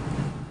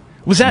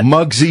 Was that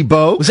Muggsy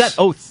Bogues? Was that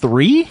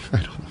 03? I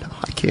don't know.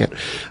 I can't.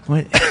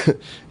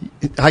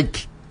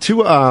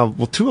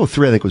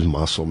 203 I think was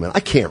Musselman. I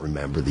can't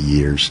remember the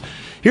years.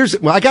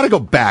 I got to go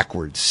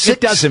backwards. It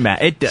doesn't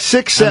matter.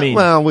 6,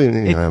 7. We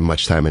don't have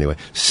much time anyway.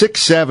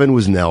 6, 7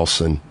 was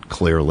Nelson.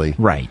 Clearly,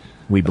 right.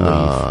 We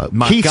believe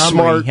Keith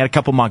Smart had a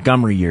couple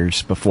Montgomery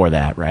years before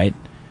that, right?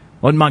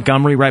 Wasn't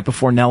Montgomery right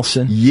before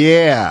Nelson?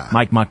 Yeah,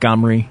 Mike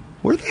Montgomery.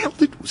 Where the hell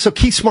so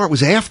Keith Smart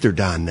was after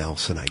Don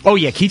Nelson? I guess. Oh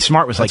yeah, Keith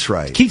Smart was that's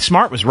right. Keith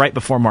Smart was right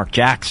before Mark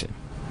Jackson.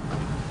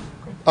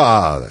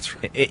 That's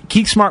right.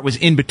 Keith Smart was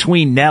in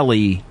between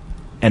Nelly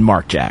and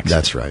Mark Jackson.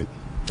 That's right.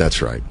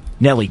 That's right.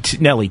 Nelly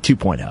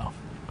 2.0.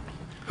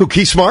 Who?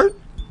 Keith Smart?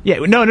 Yeah,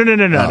 no. It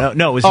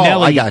was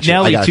Nelly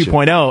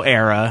 2.0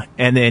 era,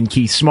 and then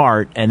Keith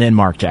Smart, and then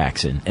Mark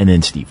Jackson, and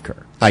then Steve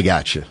Kerr. I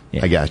got you.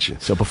 Yeah. I got you.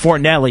 So before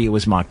Nelly, it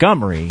was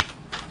Montgomery,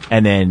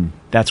 and then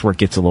that's where it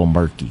gets a little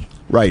murky.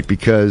 Right,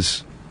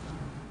 because,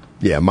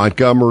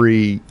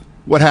 Montgomery,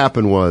 what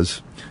happened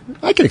was,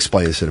 I can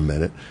explain this in a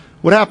minute.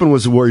 What happened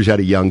was the Warriors had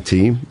a young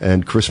team,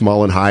 and Chris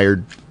Mullin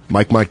hired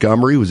Mike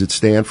Montgomery, who was at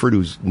Stanford,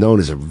 who's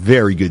known as a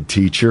very good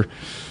teacher.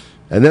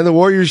 And then the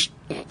Warriors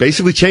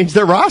basically changed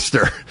their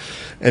roster.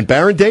 And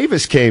Baron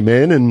Davis came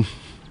in, and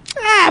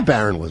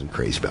Baron wasn't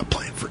crazy about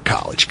playing for a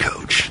college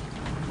coach.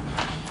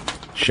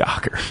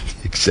 Shocker.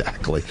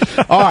 Exactly.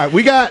 All right,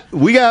 we got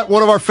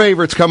one of our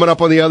favorites coming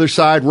up on the other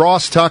side,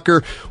 Ross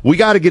Tucker. We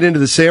got to get into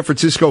the San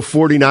Francisco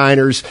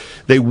 49ers.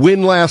 They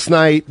win last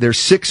night. They're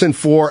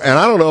 6-4, and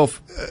I don't know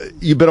if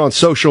you've been on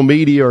social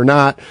media or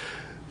not,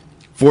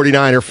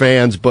 49er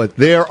fans, but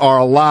there are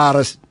a lot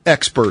of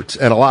experts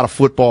and a lot of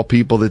football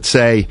people that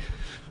say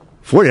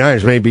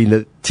 49ers may be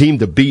the team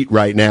to beat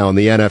right now in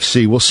the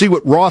NFC. We'll see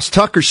what Ross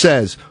Tucker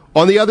says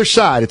on the other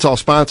side. It's all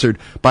sponsored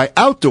by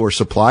Outdoor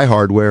Supply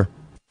Hardware.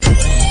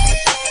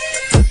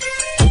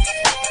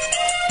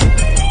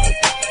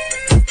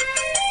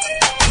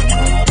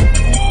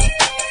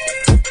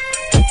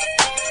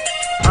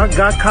 I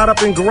got caught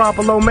up in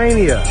Garoppolo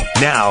mania.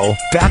 Now,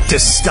 back to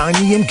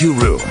Steiny and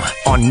Guru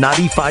on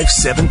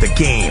 95.7 The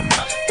Game.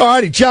 All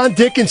righty, John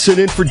Dickinson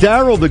in for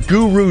Darryl the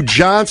Guru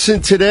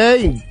Johnson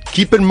today. And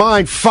keep in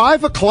mind,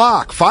 5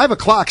 o'clock,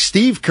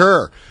 Steve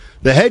Kerr,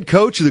 the head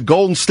coach of the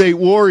Golden State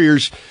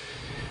Warriors.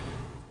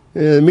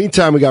 In the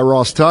meantime, we got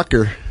Ross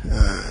Tucker,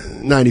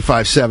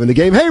 95.7 The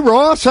Game. Hey,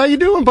 Ross, how you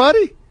doing,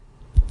 buddy?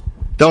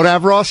 Don't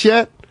have Ross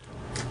yet?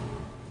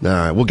 All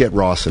right, we'll get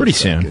Ross in pretty a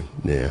second.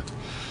 soon. Yeah.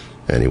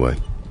 Anyway,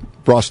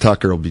 Ross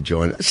Tucker will be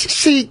joining us.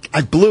 See,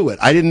 I blew it.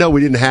 I didn't know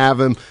we didn't have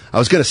him. I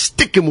was going to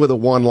stick him with a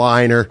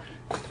one-liner,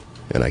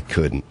 and I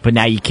couldn't. But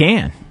now you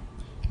can.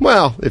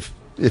 Well,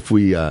 if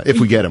we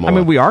get him on. I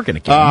mean, we are going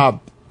to get him.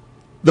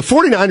 The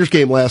 49ers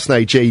game last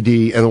night,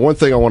 JD, and the one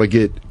thing I want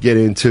to get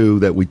into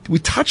that we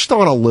touched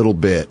on a little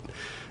bit,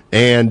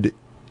 and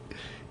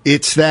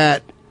it's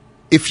that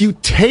if you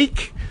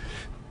take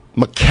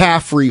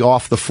McCaffrey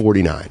off the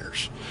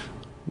 49ers,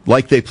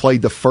 like they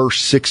played the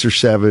first 6 or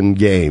 7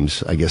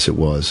 games, I guess it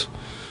was,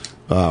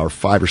 or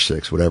 5 or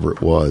 6, whatever it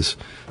was.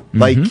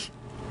 Like,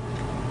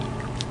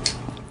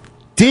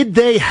 did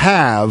they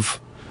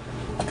have,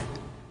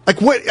 like,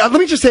 what? Let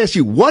me just ask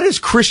you, what has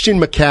Christian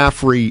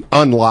McCaffrey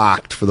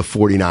unlocked for the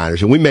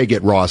 49ers? And we may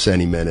get Ross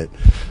any minute,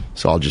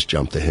 so I'll just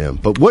jump to him.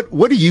 But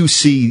what do you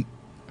see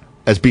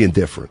as being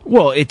different?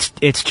 Well,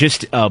 it's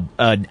just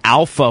an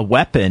alpha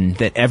weapon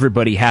that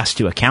everybody has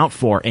to account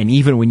for, and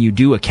even when you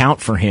do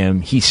account for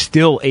him, he's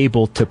still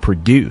able to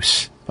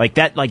produce like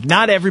that. Like,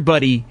 not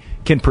everybody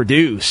can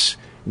produce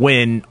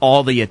when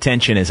all the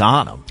attention is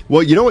on him.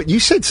 Well, you know what? You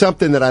said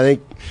something that I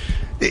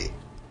think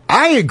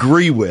I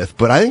agree with,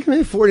 but I think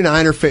maybe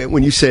 49er fan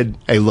when you said,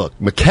 "Hey, look,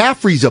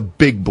 McCaffrey's a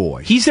big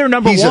boy. He's their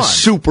number He's one. a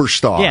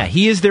superstar. Yeah,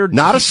 he is their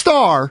not a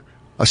star,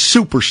 a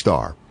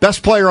superstar,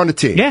 best player on the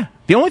team." Yeah.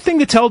 The only thing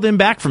that's held him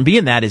back from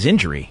being that is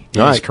injury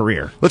in his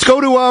career. Let's go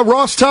to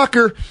Ross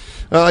Tucker.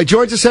 He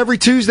joins us every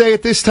Tuesday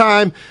at this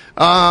time.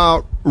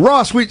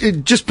 Ross, we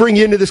just bring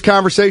you into this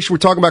conversation. We're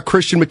talking about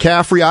Christian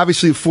McCaffrey.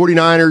 Obviously, the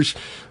 49ers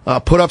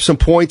put up some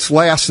points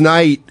last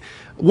night.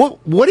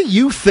 What do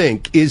you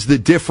think is the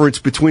difference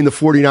between the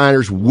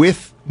 49ers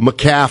with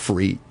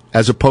McCaffrey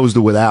as opposed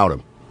to without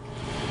him?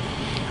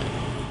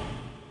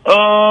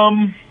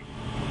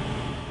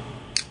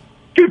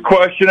 Good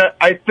question.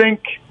 I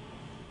think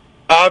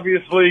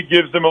obviously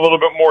gives them a little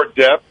bit more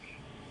depth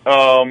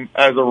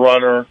as a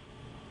runner.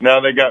 Now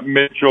they got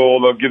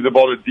Mitchell. They'll give the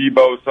ball to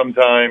Debo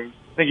sometimes.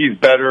 I think he's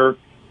better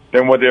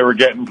than what they were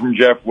getting from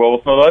Jeff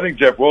Wilson. Although I think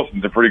Jeff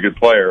Wilson's a pretty good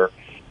player.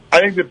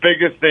 I think the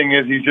biggest thing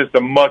is he's just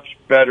a much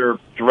better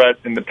threat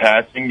in the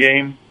passing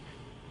game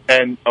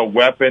and a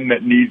weapon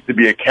that needs to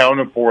be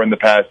accounted for in the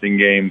passing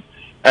game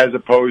as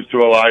opposed to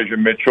Elijah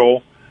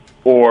Mitchell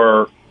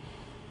or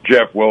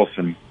Jeff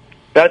Wilson.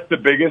 That's the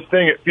biggest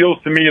thing. It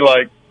feels to me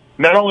like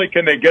not only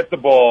can they get the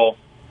ball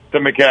to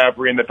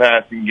McCaffrey in the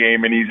passing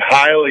game, and he's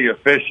highly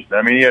efficient.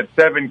 I mean, he had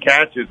 7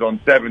 catches on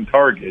 7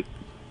 targets.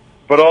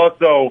 But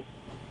also,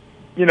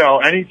 you know,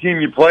 any team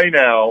you play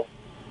now,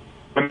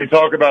 when they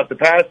talk about the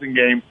passing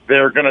game,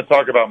 they're going to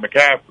talk about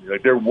McCaffrey.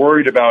 Like, they're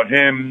worried about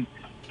him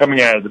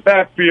coming out of the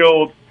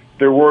backfield.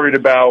 They're worried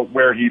about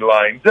where he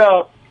lines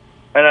up.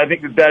 And I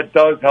think that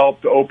does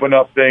help to open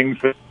up things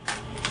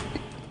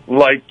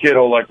like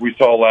Kittle, like we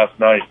saw last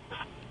night.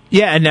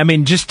 Yeah, and I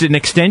mean, just an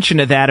extension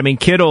of that. I mean,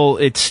 Kittle,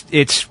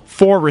 it's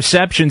 4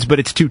 receptions, but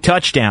it's 2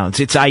 touchdowns.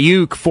 It's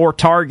Ayuk, 4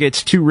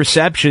 targets, 2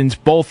 receptions,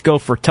 both go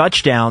for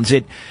touchdowns.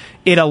 It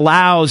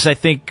allows, I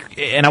think,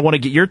 and I want to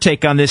get your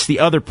take on this,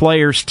 the other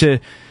players to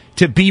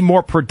be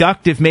more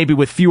productive, maybe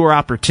with fewer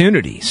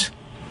opportunities.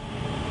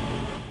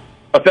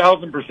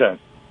 1,000%.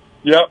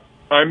 Yep.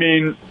 I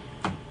mean,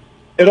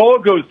 it all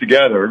goes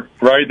together,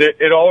 right?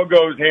 It all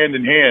goes hand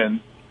in hand.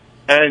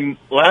 And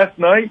last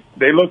night,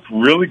 they looked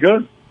really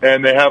good.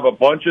 And they have a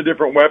bunch of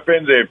different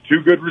weapons. They have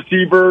 2 good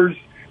receivers.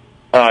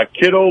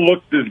 Kittle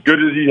looked as good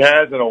as he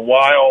has in a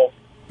while.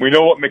 We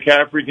know what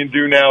McCaffrey can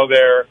do now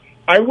there.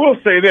 I will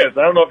say this.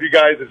 I don't know if you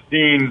guys have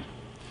seen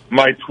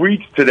my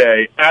tweets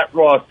today, at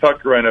Ross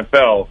Tucker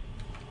NFL.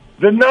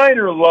 The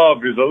Niner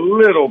love is a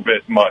little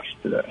bit much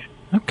today.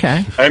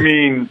 Okay. I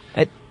mean,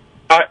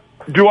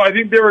 do I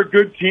think they're a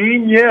good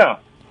team? Yeah.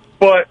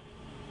 But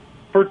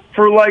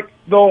for like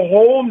the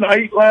whole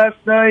night last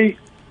night,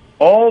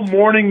 all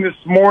morning this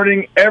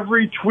morning,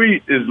 every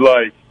tweet is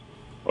like,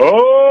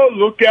 oh,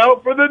 look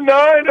out for the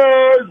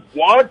Niners.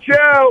 Watch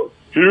out.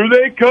 Here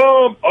they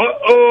come.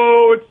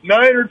 Uh-oh, it's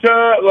Niner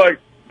time. Like,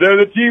 they're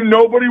the team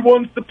nobody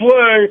wants to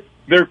play.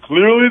 They're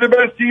clearly the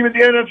best team in the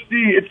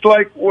NFC. It's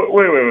like,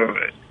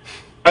 wait.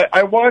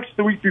 I watched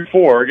the week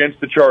before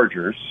against the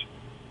Chargers,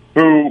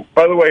 who,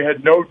 by the way,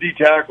 had no D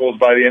tackles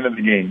by the end of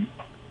the game.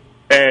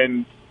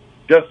 And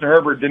Justin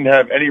Herbert didn't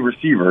have any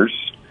receivers.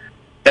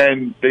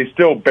 And they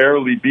still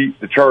barely beat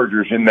the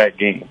Chargers in that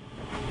game.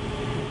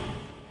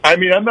 I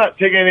mean, I'm not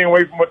taking anything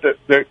away from what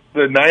the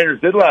Niners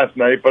did last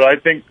night, but I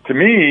think, to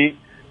me,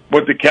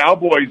 what the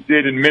Cowboys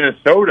did in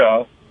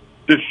Minnesota,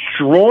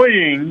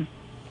 destroying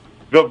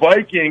the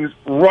Vikings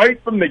right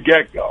from the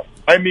get-go.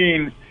 I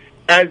mean,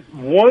 as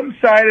one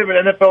side of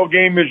an NFL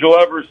game as you'll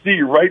ever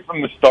see right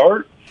from the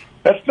start,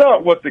 that's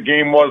not what the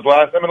game was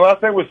last night. I mean,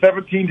 last night was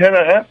 17-10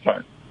 at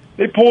halftime.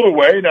 They pulled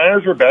away.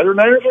 Niners were better.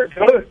 Niners are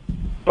good.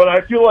 But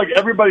I feel like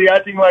everybody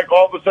acting like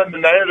all of a sudden the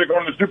Niners are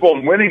going to the Super Bowl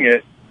and winning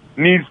it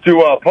needs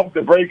to pump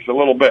the brakes a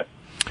little bit.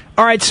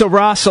 All right, so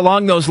Ross,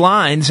 along those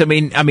lines, I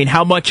mean,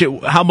 how much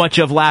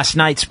of last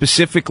night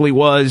specifically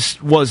was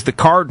the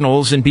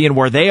Cardinals and being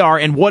where they are,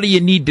 and what do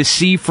you need to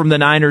see from the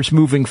Niners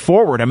moving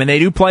forward? I mean, they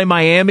do play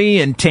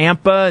Miami and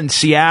Tampa and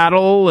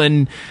Seattle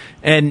and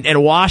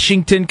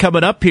Washington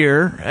coming up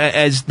here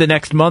as the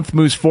next month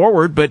moves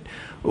forward, but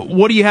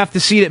what do you have to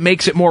see that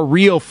makes it more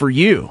real for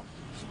you?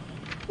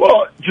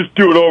 Well, just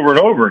do it over and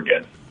over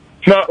again.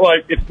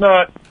 It's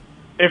not,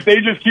 if they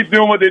just keep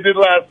doing what they did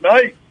last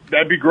night,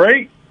 that'd be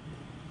great.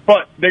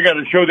 But they got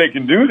to show they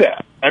can do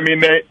that. I mean,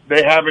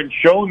 they haven't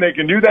shown they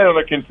can do that on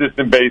a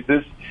consistent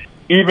basis,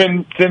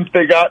 even since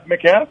they got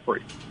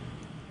McCaffrey.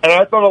 And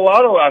I thought a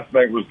lot of last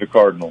night was the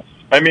Cardinals.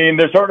 I mean,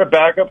 they're starting to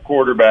back up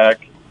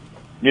quarterback.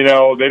 You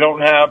know, they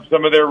don't have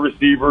some of their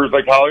receivers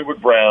like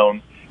Hollywood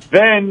Brown.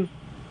 Then,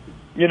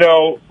 you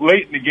know,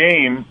 late in the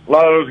game, a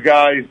lot of those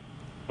guys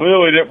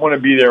clearly didn't want to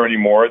be there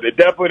anymore. They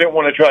definitely didn't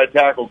want to try to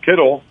tackle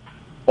Kittle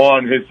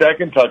on his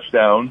second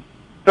touchdown.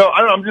 So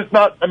I'm just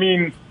not, I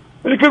mean,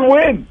 it's a good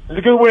win. It's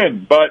a good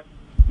win, but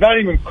not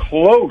even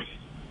close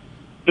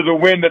to the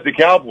win that the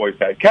Cowboys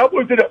had.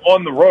 Cowboys did it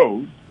on the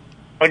road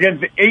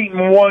against the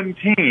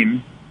 8-1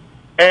 team,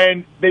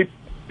 and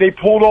they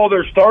pulled all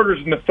their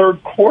starters in the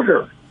third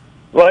quarter.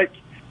 Like,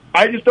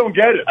 I just don't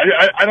get it.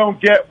 I don't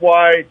get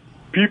why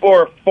people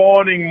are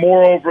fawning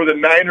more over the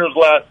Niners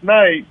last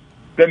night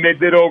than they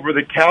did over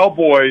the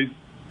Cowboys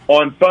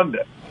on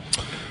Sunday.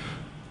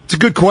 It's a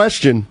good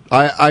question.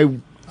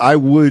 I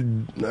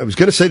was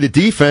going to say the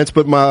defense,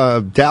 but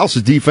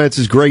Dallas' defense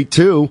is great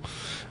too.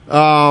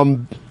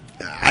 I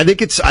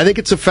think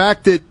it's a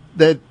fact that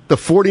the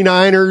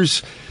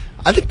 49ers,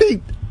 I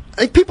think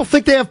people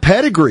think they have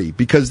pedigree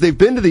because they've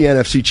been to the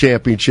NFC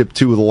Championship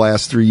 2 of the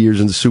last 3 years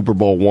and the Super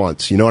Bowl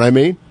once. You know what I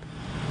mean?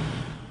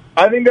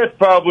 I think that's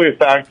probably a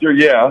factor,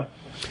 yeah.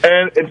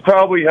 And it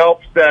probably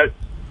helps that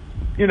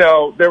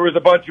there was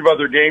a bunch of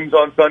other games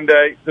on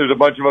Sunday. There's a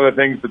bunch of other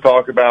things to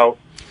talk about.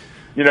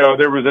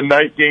 There was a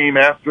night game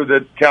after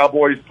the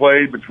Cowboys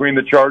played between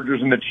the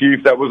Chargers and the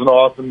Chiefs. That was an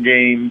awesome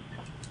game.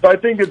 So I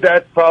think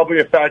that's probably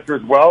a factor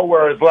as well,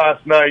 whereas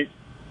last night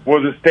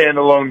was a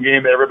standalone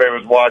game that everybody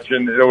was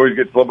watching. It always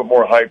gets a little bit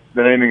more hype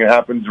than anything that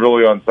happens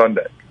really on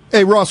Sunday.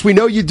 Hey, Ross, we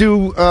know you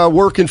do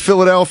work in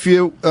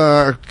Philadelphia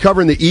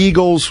covering the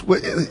Eagles.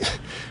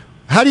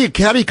 How do you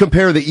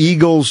compare the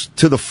Eagles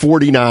to the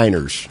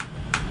 49ers?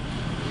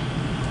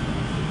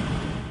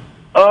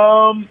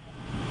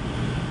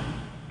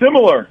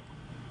 Similar,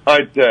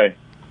 I'd say.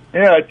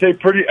 Yeah, I'd say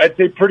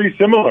pretty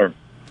similar.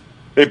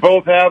 They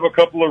both have a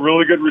couple of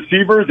really good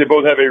receivers. They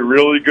both have a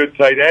really good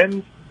tight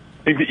end.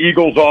 I think the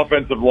Eagles'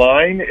 offensive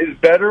line is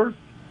better.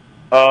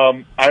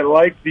 I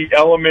like the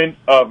element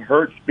of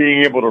Hurts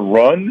being able to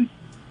run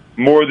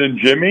more than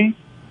Jimmy.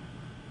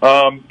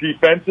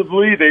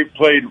 Defensively, they've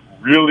played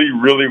really,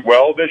 really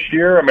well this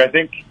year. I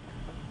think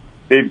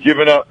they've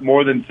given up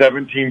more than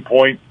 17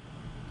 points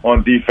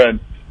on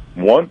defense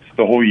once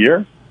the whole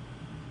year.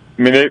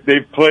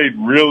 They've played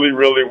really,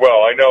 really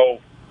well. I know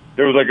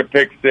there was like a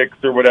pick six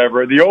or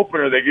whatever. The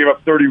opener, they gave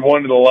up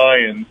 31 to the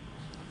Lions,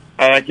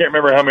 and I can't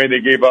remember how many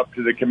they gave up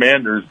to the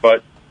Commanders,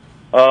 but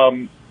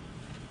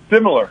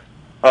similar,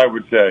 I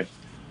would say.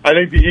 I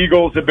think the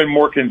Eagles have been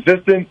more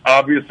consistent,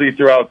 obviously,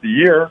 throughout the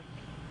year,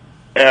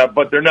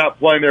 but they're not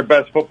playing their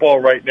best football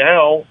right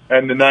now,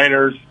 and the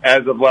Niners,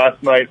 as of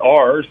last night,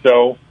 are.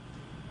 So,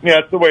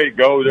 that's the way it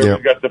goes.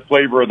 Everyone's got the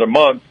flavor of the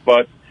month,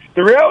 but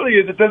the reality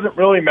is it doesn't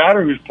really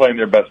matter who's playing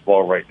their best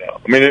ball right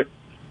now.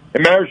 It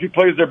matters who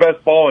plays their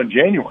best ball in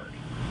January.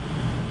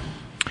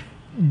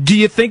 Do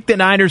you think the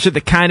Niners are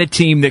the kind of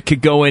team that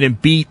could go in and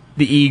beat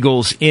the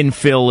Eagles in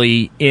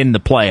Philly in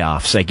the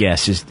playoffs, I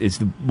guess, is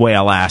the way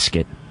I'll ask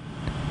it?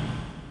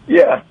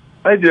 Yeah,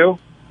 I do.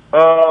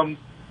 I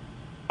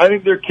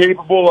think they're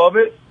capable of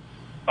it.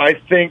 I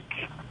think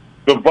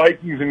the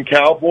Vikings and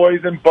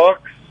Cowboys and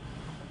Bucks,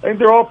 I think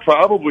they're all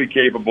probably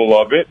capable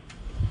of it.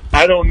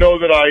 I don't know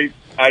that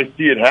I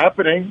see it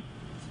happening.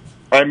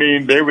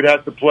 They would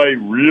have to play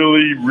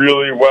really,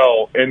 really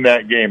well in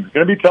that game. It's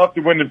going to be tough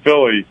to win in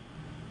Philly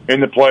in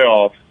the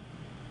playoffs.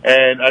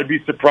 And I'd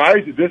be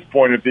surprised at this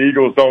point if the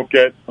Eagles don't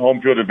get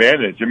home field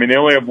advantage. They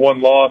only have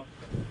one loss.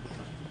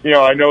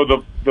 I know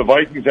the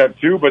Vikings have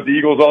two, but the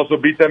Eagles also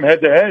beat them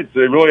head-to-head. So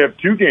they really have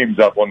two games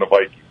up on the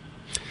Vikings.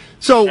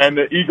 And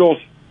the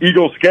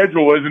Eagles'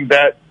 schedule isn't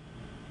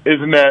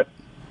that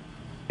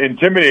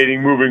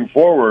intimidating moving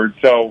forward.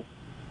 So,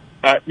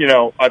 I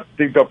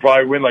think they'll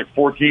probably win like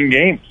 14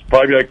 games,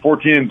 probably like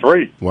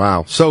 14-3.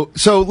 Wow. So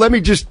let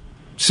me just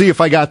see if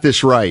I got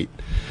this right.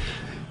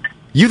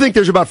 You think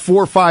there's about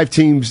 4 or 5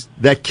 teams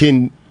that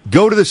can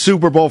go to the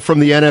Super Bowl from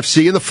the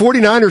NFC, and the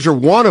 49ers are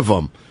one of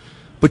them,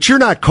 but you're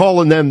not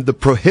calling them the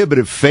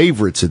prohibitive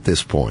favorites at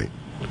this point.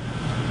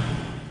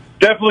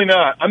 Definitely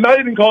not. I'm not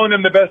even calling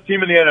them the best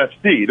team in the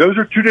NFC. Those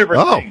are two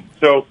different things.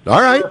 So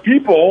all right. There are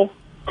people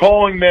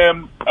calling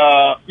them,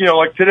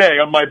 like today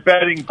on my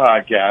betting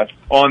podcast,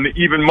 on the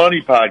Even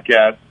Money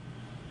podcast,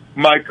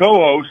 my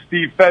co-host,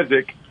 Steve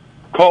Fezzik,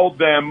 called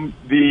them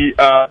the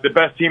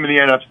best team in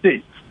the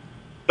NFC.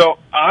 So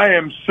I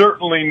am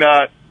certainly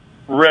not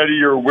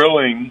ready or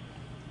willing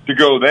to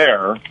go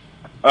there.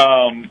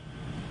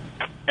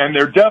 And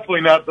they're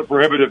definitely not the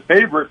prohibitive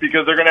favorite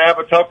because they're going to have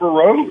a tougher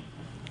road.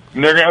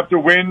 And they're going to have to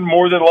win,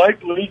 more than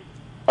likely,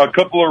 a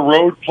couple of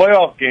road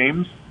playoff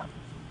games.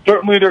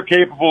 Certainly they're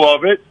capable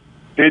of it.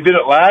 They did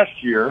it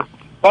last year.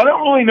 But I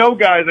don't really know,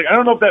 guys. I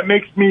don't know if that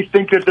makes me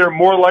think that they're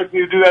more likely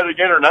to do that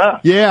again or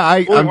not. Yeah,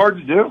 it's really hard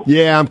to do.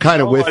 Yeah, I'm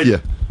kind of with you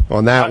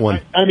on that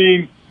one.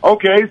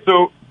 Okay,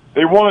 so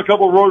they won a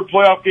couple of road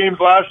playoff games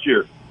last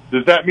year.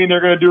 Does that mean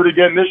they're going to do it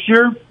again this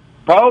year?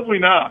 Probably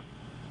not,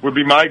 would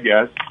be my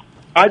guess.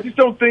 I just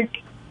don't think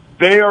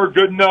they are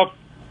good enough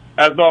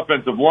as an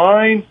offensive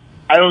line.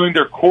 I don't think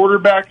their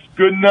quarterback's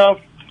good enough.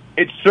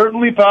 It's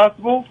certainly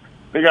possible.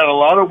 They got a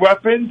lot of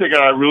weapons. They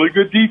got a really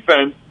good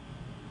defense.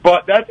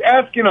 But that's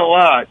asking a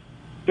lot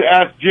to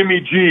ask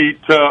Jimmy G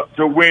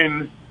to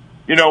win,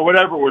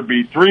 whatever it would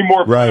be, 3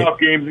 more playoff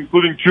games,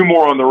 including 2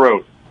 more on the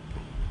road.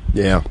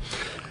 Yeah.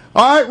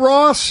 All right,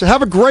 Ross,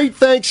 have a great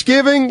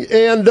Thanksgiving,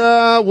 and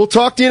we'll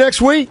talk to you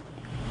next week.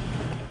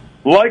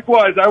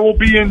 Likewise, I will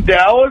be in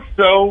Dallas,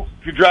 so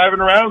if you're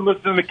driving around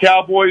listening to the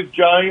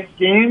Cowboys-Giants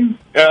game,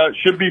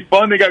 should be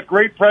fun. They got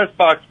great press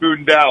box food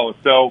in Dallas.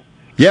 So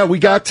yeah, we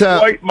got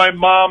quite my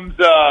mom's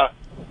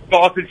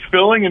sausage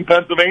filling in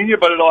Pennsylvania,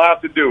 but it'll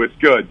have to do. It's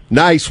good.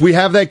 Nice. We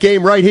have that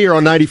game right here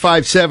on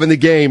 95.7 The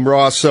Game,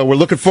 Ross, so we're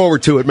looking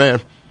forward to it,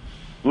 man.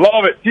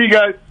 Love it. See you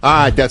guys. All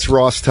right, that's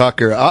Ross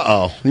Tucker.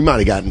 Uh-oh. He might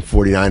have gotten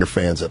 49er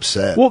fans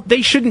upset. Well,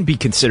 they shouldn't be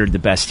considered the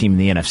best team in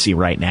the NFC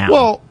right now.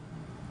 Well,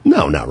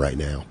 no, not right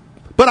now.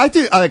 But I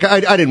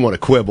didn't want to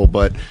quibble,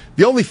 but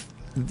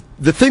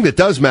the thing that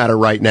does matter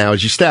right now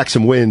is you stack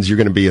some wins, you're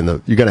going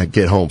to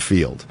get home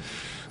field.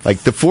 Like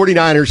the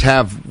 49ers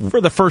have for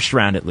the first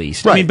round at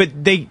least. Right.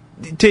 But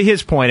to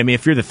his point,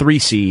 if you're the 3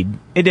 seed,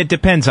 it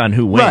depends on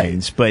who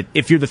wins, but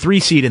if you're the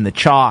 3 seed in the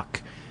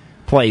chalk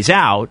plays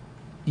out,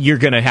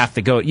 you'd have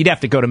to go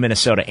to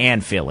Minnesota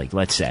and Philly,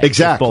 let's say.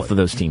 Exactly. If both of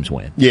those teams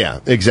win.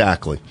 Yeah,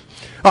 exactly.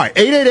 All right,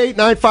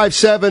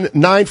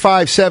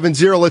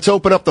 888-957-9570. Let's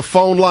open up the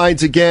phone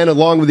lines again,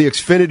 along with the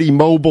Xfinity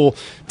Mobile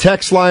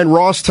text line.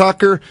 Ross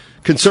Tucker,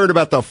 concerned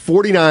about the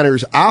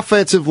 49ers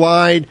offensive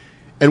line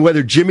and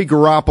whether Jimmy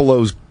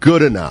Garoppolo's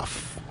good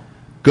enough.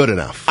 Good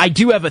enough. I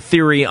do have a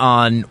theory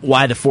on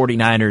why the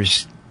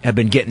 49ers have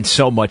been getting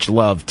so much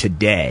love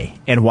today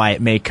and why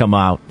it may come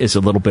out as a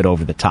little bit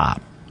over the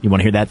top. You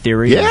want to hear that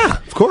theory? Yeah,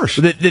 of course.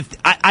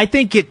 I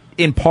think it,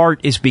 in part,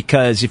 is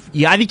because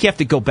I think you have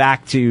to go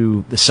back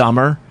to the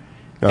summer,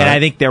 and I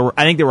think there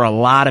were a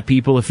lot of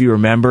people, if you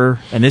remember,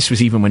 and this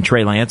was even when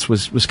Trey Lance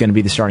was going to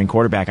be the starting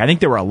quarterback. I think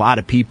there were a lot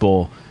of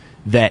people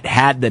that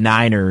had the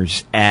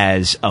Niners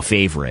as a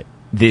favorite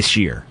this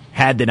year,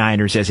 had the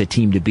Niners as a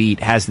team to beat,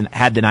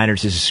 had the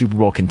Niners as a Super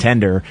Bowl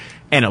contender,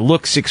 and it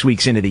looks 6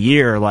 weeks into the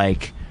year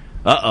like,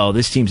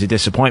 this team's a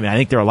disappointment. I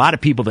think there are a lot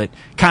of people that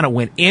kind of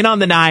went in on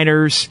the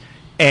Niners,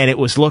 and it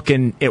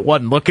wasn't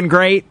looking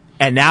great.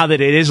 And now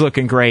that it is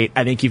looking great,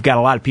 I think you've got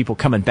a lot of people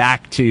coming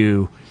back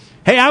to,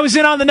 hey, I was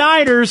in on the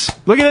Niners.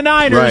 Look at the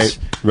Niners.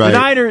 Right. The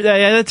Niners.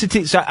 That's a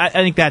team. So I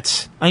think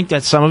that's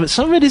some of it.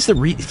 Some of it is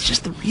it's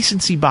just the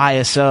recency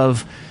bias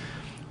of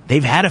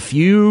they've had a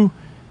few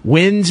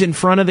wins in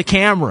front of the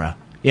camera.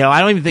 I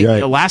don't even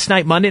think last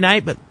night, Monday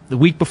night, but the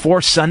week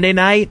before, Sunday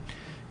night,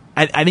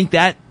 I think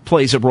that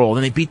plays a role.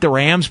 And they beat the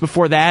Rams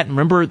before that. And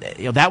remember,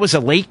 that was a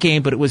late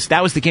game, but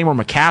that was the game where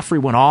McCaffrey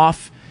went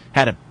off,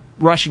 had a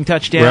rushing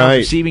touchdown,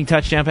 receiving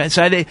touchdown.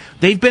 So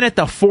they've been at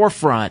the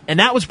forefront, and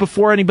that was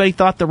before anybody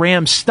thought the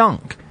Rams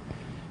stunk.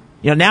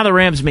 Now the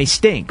Rams may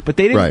stink, but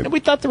they didn't. We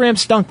thought the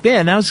Rams stunk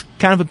then. That was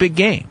kind of a big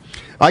game.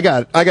 I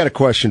got a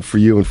question for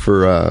you and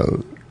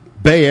for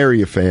Bay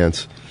Area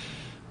fans.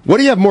 What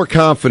do you have more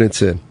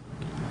confidence in?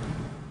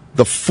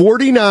 The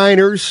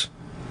 49ers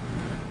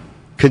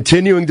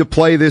continuing to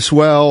play this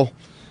well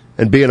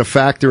and being a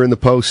factor in the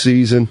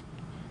postseason,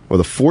 or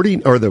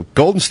the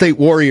Golden State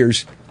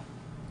Warriors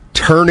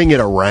turning it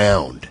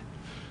around?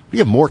 We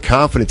have more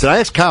confidence. And I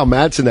asked Kyle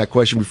Madsen that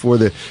question before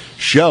the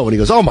show, and he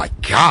goes, "Oh my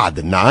God,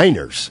 the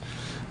Niners!"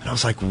 And I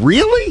was like,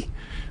 "Really?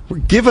 We're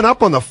giving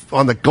up on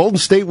the Golden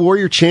State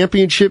Warrior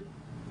championship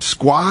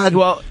squad?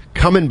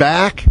 Coming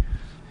back,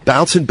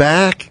 bouncing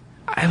back?"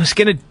 I was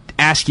going to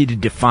ask you to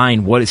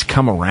define what does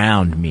 "come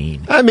around"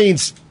 mean. That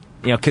means,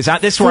 because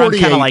this is where I'm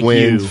kind of like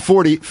wins,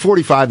 you.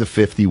 45 to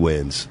 50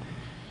 wins.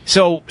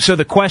 So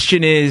the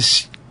question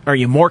is, are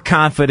you more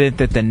confident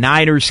that the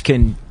Niners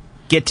can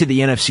get to the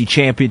NFC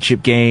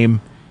Championship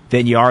game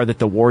than you are that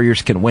the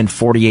Warriors can win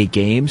 48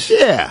 games?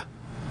 Yeah.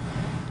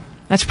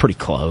 That's pretty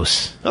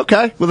close.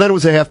 Okay. Well, that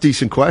was a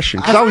half-decent question.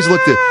 Because I always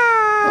look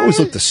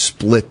to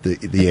split the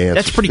answer.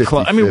 That's pretty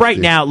close. I mean, right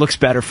now it looks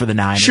better for the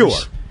Niners. Sure.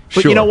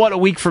 But you know what? A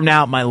week from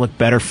now it might look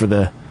better for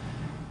the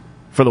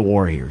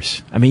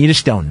Warriors. I mean, you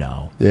just don't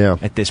know. Yeah.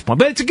 At this point.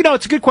 But it's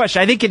a good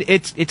question. I think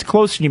it's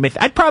closer than you may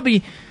think. I'd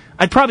probably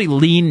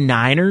lean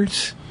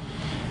Niners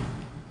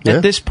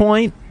at this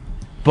point.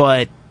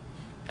 But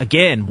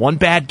again, one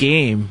bad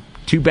game,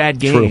 two bad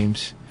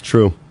games.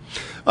 True.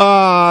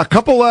 A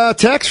couple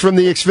texts from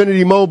the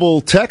Xfinity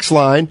Mobile text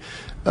line.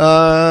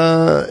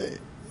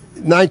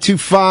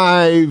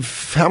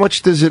 925, how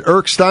much does it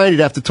irk Stein?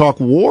 He'd have to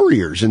talk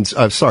Warriors. And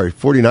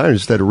 49ers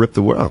instead of rip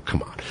the world. Oh,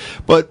 come on.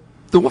 But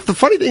the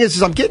funny thing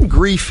is I'm getting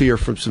grief here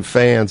from some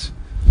fans.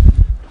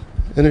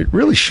 And it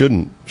really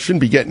shouldn't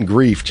be getting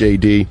grief,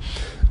 JD.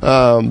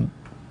 I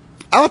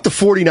thought the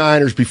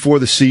 49ers before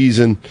the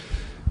season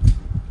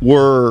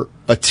were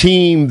a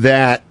team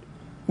that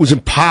was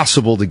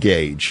impossible to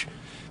gauge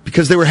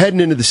because they were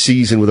heading into the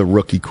season with a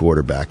rookie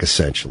quarterback,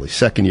 essentially,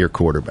 second-year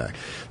quarterback.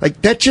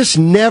 Like, that just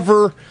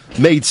never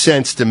made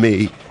sense to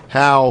me,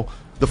 how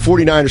the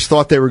 49ers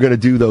thought they were going to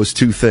do those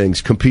two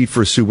things, compete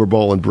for a Super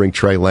Bowl and bring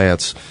Trey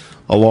Lance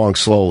along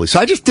slowly. So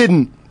I just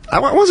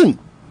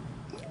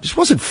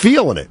wasn't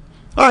feeling it.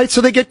 All right,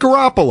 so they get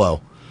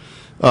Garoppolo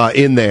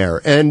in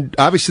there. And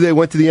obviously they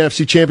went to the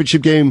NFC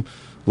Championship game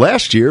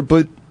last year,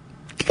 but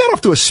got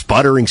off to a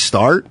sputtering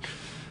start.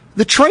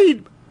 The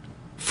trade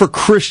for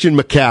Christian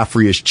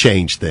McCaffrey has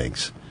changed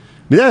things. I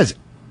mean, that has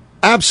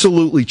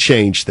absolutely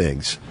changed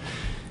things.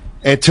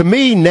 And to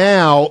me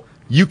now,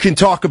 you can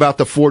talk about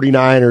the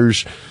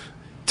 49ers,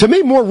 to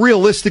me, more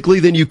realistically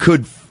than you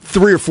could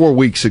 3 or 4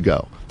 weeks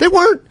ago. They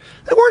weren't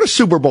a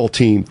Super Bowl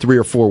team 3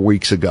 or 4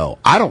 weeks ago,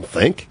 I don't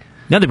think.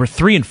 No, they were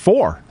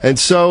 3-4. And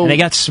they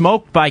got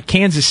smoked by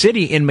Kansas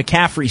City in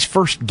McCaffrey's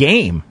first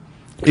game.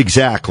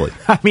 Exactly.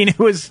 I mean,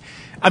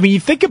 you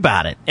think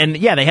about it. And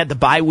yeah, they had the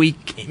bye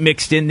week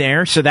mixed in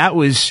there. So that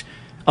was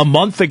a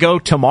month ago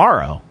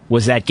tomorrow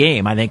was that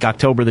game. I think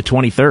October the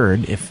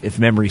 23rd, if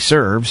memory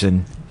serves,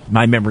 and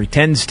my memory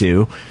tends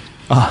to,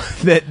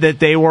 that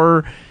they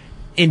were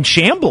in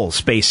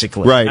shambles,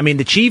 basically. Right. I mean,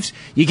 the Chiefs,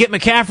 you get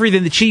McCaffrey,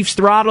 then the Chiefs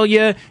throttle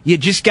you. You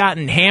just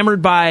gotten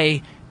hammered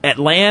by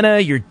Atlanta.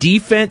 Your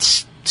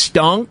defense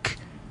stunk.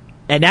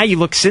 And now you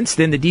look since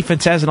then, the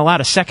defense hasn't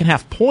allowed a second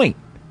half point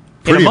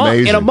Pretty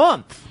amazing. In a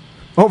month.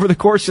 over the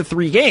course of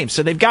 3 games.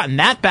 So they've gotten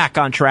that back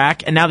on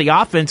track, and now the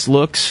offense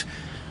looks...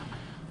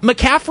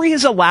 McCaffrey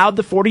has allowed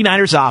the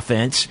 49ers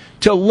offense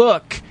to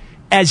look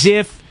as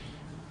if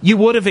you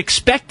would have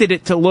expected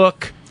it to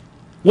look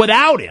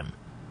without him,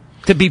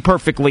 to be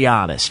perfectly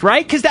honest,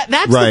 right? Because that's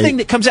right. The thing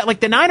that comes out. Like,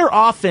 the Niner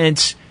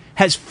offense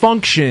has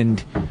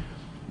functioned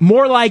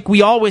more like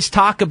we always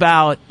talk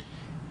about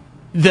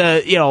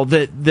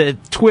the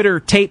Twitter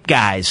tape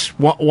guys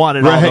want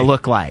it all to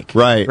look like.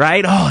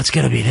 Right? Oh, it's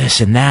going to be this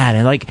and that.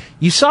 And, like,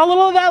 you saw a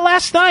little of that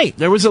last night.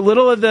 There was a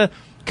little of the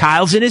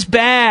Kyle's in his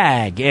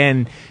bag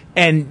and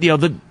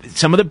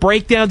some of the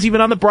breakdowns even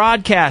on the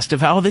broadcast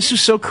of how this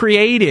is so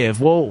creative.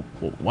 Well,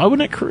 why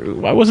wasn't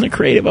it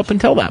creative up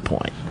until that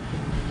point?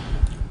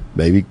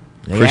 Maybe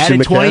they Christian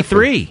added McCaffrey.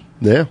 23.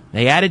 Yeah,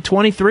 they added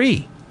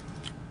 23.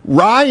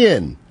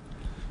 Ryan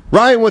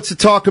wants to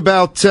talk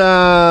about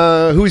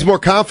who he's more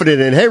confident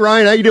in. Hey,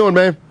 Ryan, how you doing,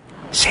 man?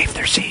 Save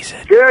their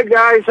season. Good,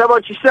 guys. How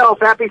about yourself?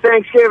 Happy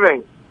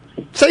Thanksgiving.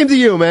 Same to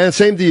you, man.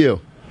 Same to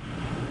you.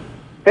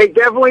 Hey,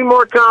 definitely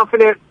more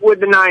confident with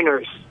the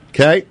Niners.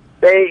 Okay.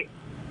 The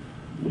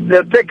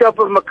pickup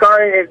of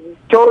McCarthy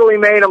totally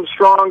made them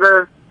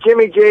stronger.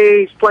 Jimmy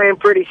G's playing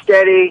pretty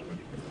steady.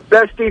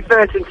 Best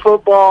defense in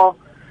football.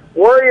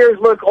 Warriors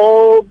look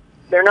old.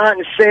 They're not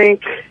in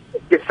sync.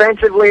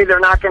 Defensively,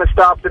 they're not going to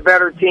stop the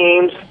better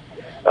teams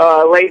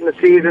late in the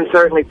season,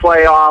 certainly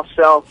playoffs.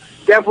 So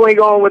definitely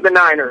going with the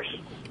Niners.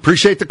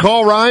 Appreciate the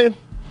call, Ryan.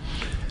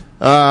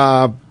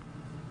 I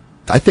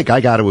think I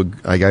got to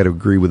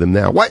agree with him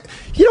now. What?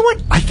 You know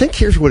what? I think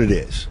here's what it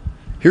is.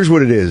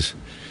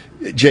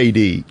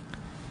 JD.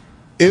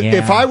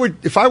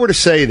 If I were to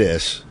say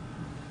this,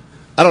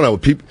 I don't know.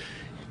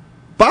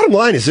 Bottom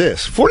line is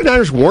this: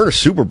 49ers weren't a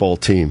Super Bowl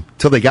team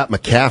till they got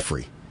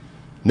McCaffrey.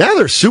 Now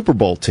they're a Super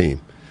Bowl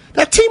team.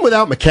 That team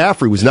without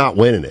McCaffrey was not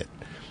winning it.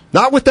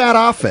 Not with that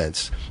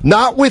offense.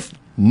 Not with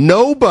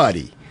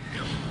nobody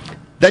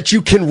that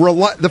you can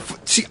rely.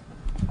 See,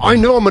 I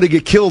know I'm going to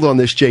get killed on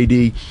this,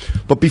 JD,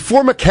 but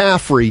before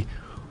McCaffrey,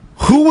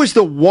 who was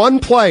the one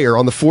player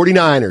on the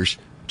 49ers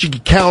you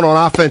could count on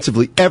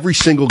offensively every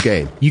single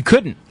game? You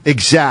couldn't.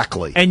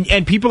 Exactly.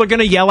 And people are going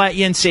to yell at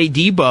you and say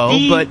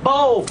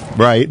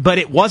Debo, but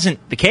it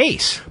wasn't the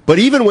case. But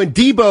even when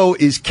Debo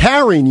is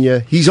carrying you,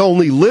 he's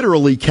only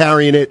literally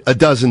carrying it a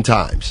dozen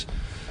times,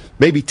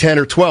 maybe 10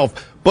 or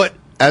 12. But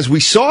as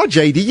we saw,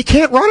 JD, you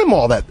can't run him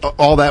all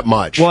that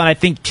much. Well, and I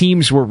think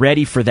teams were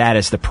ready for that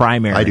as the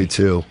primary. I do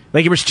too.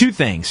 Like, it was 2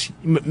 things: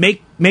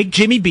 make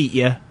Jimmy beat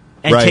you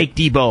and take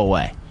Debo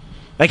away.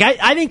 Like,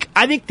 I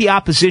think the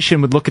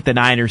opposition would look at the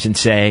Niners and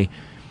say,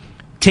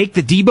 take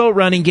the Debo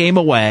running game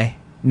away,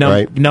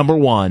 number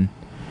one.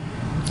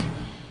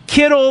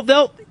 Kittle,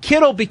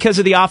 because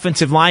of the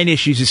offensive line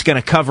issues, is going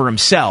to cover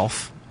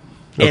himself,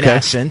 in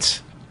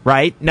essence,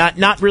 right?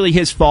 Not really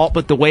his fault,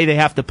 but the way they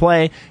have to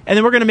play. And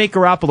then we're going to make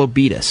Garoppolo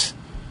beat us.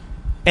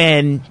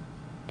 And,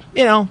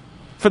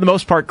 for the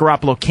most part,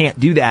 Garoppolo can't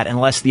do that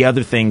unless the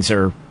other things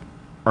are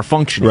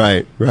functioning.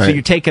 Right. So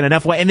you're taking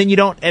enough away, and then you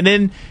don't, and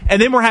then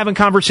we're having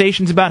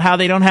conversations about how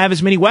they don't have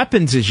as many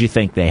weapons as you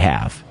think they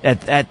have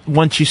at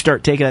once you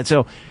start taking that.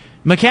 So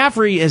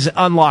McCaffrey has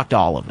unlocked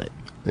all of it.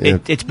 Yeah.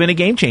 It's been a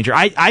game changer.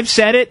 I've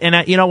said it,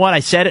 and you know what?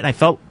 I said it, and I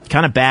felt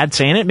kind of bad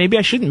saying it. Maybe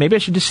I shouldn't. Maybe I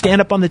should just stand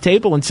up on the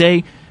table and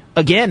say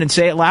again and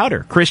say it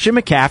louder. Christian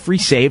McCaffrey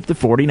saved the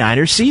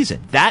 49ers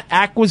season. That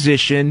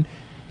acquisition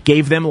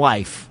gave them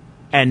life,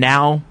 and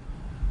now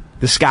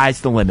the sky's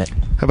the limit.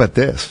 How about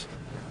this?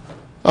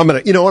 I'm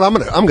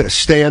gonna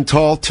stand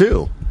tall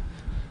too.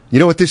 You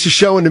know what this is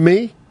showing to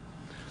me?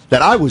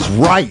 That I was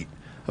right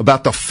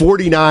about the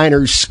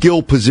 49ers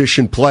skill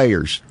position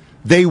players.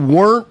 They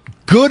weren't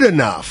good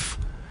enough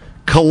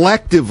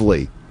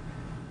collectively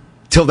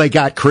till they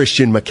got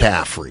Christian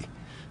McCaffrey.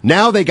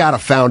 Now they got a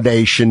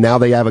foundation. Now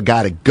they have a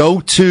guy to go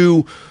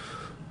to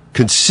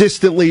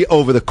consistently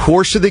over the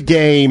course of the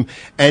game.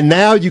 And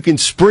now you can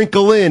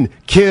sprinkle in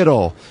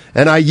Kittle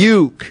and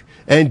Ayuk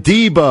and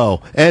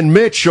Debo and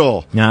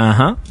Mitchell.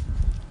 Uh-huh.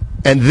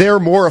 And they're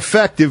more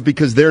effective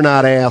because they're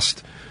not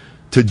asked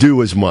to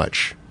do as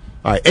much.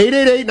 All right,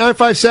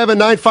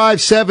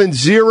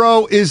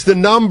 888-957-9570 is the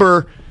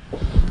number.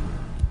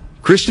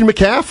 Christian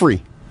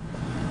McCaffrey.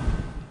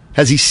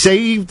 Has he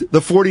saved the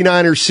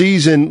 49ers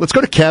season? Let's go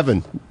to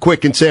Kevin,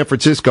 quick, in San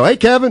Francisco. Hey,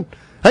 Kevin.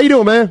 How you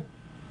doing, man?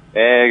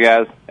 Hey,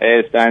 guys.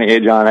 Hey, Steiny. Hey,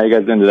 John. How you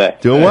guys doing today?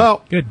 Doing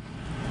well. Good.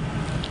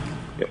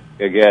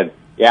 Good.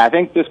 Yeah, I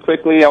think just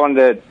quickly I wanted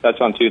to touch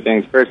on 2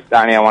 things. First,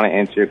 Donnie, I want to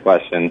answer your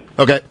question.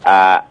 Okay.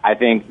 I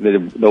think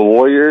the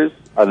Warriors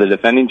are the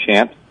defending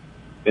champs,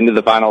 been to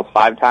the finals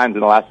 5 times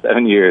in the last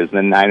 7 years, and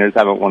the Niners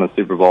haven't won a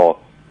Super Bowl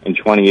in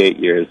 28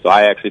 years. So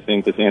I actually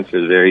think this answer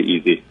is very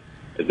easy.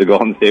 It's the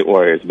Golden State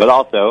Warriors. But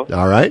also,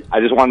 all right, I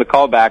just wanted to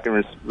call back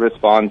and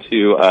respond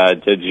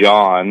to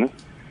John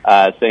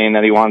saying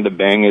that he wanted to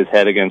bang his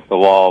head against the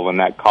wall when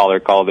that caller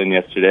called in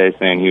yesterday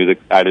saying he was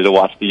excited to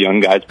watch the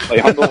young guys play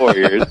on the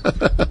Warriors.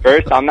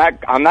 First, I'm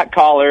that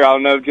caller. I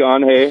don't know if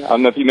John, I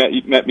don't know if you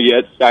met me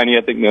yet. Steiny,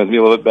 I think, knows me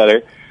a little bit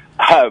better.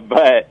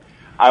 But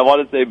I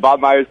want to say Bob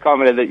Myers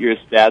commented that you're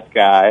a stats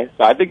guy,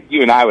 so I think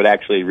you and I would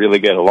actually really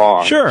get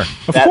along. Sure,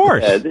 of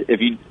course. That said,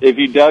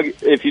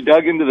 if you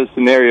dug into the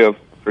scenario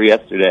for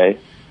yesterday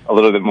a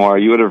little bit more,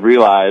 you would have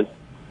realized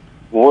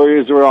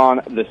Warriors were on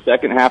the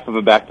second half of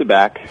a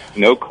back-to-back,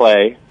 no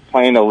Clay,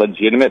 playing a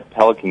legitimate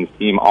Pelicans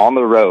team on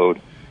the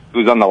road,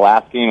 who's on the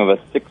last game of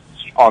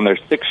their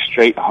sixth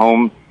straight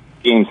home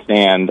game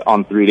stand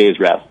on 3 days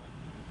rest.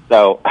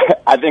 So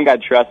I think I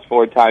trust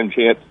four-time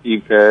champ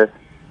Steve Kerr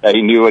that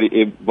he knew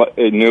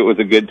it was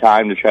a good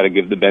time to try to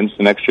give the bench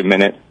some extra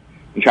minutes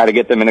and try to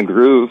get them in a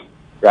groove,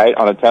 right,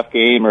 on a tough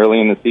game early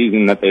in the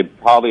season that they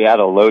probably had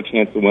a low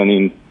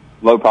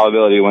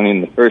probability of winning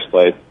in the first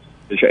place,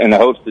 in the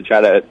hopes to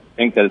try to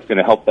think that it's going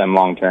to help them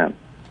long term.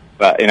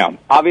 But,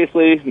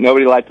 obviously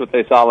nobody liked what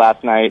they saw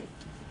last night.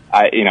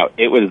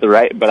 It was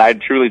but I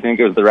truly think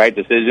it was the right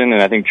decision,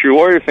 and I think true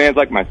Warrior fans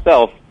like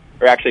myself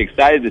are actually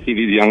excited to see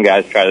these young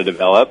guys try to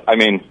develop. I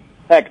mean,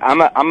 heck,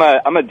 I'm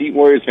a deep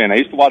Warriors fan. I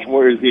used to watch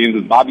Warriors games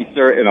with Bobby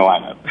Sir in a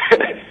lineup.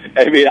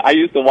 I mean, I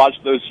used to watch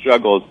those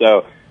struggles.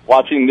 So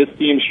watching this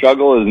team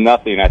struggle is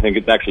nothing. I think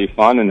it's actually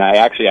fun, and I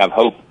actually have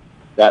hope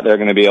that they're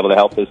going to be able to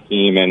help this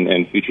team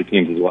and future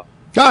teams as well.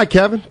 All right,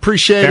 Kevin.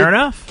 Appreciate it. Fair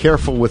enough.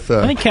 Careful with...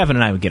 I think Kevin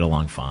and I would get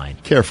along fine.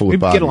 Careful with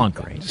Bobby. We'd get along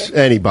great.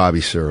 Any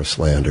Bobby Sura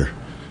slander.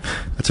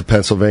 That's a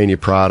Pennsylvania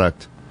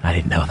product. I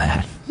didn't know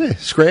that. Yeah,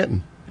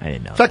 Scranton. I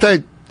didn't know In fact,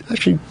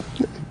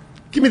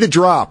 give me the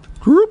drop.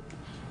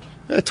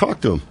 I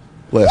talked to him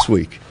last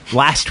week.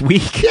 Last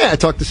week? Yeah, I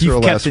talked to Sura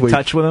last week. You kept in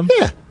touch with him?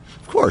 Yeah,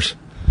 of course.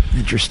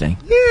 Interesting.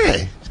 Yeah,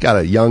 he's got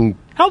a young...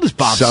 How old is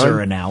Bob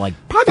Sura now? Like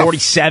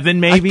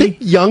 47, maybe? I think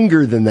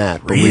younger than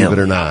that, believe it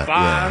or not.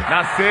 Five,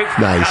 not six,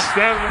 Nice. not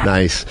seven.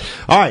 Nice.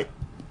 All right.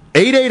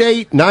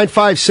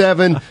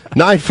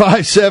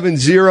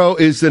 888-957-9570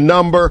 is the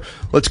number.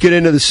 Let's get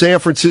into the San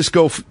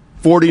Francisco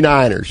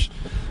 49ers.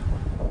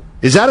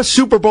 Is that a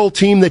Super Bowl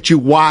team that you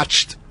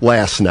watched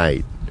last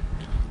night?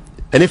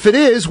 And if it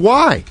is,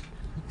 why?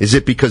 Is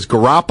it because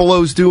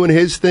Garoppolo's doing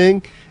his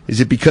thing? Is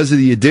it because of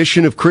the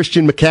addition of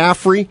Christian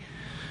McCaffrey?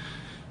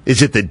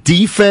 Is it the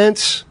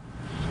defense?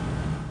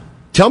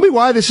 Tell me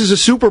why this is a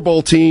Super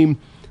Bowl team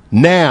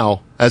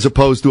now as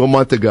opposed to a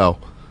month ago.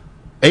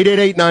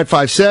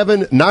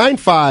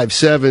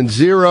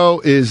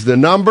 888-957-9570 is the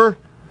number.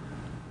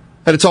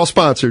 And it's all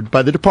sponsored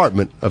by the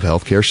Department of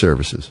Healthcare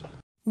Services.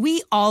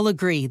 We all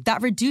agree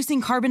that reducing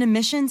carbon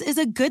emissions is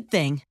a good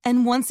thing.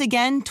 And once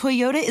again,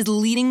 Toyota is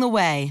leading the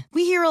way.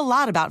 We hear a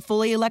lot about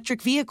fully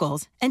electric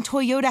vehicles, and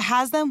Toyota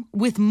has them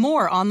with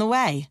more on the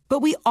way. But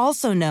we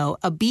also know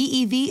a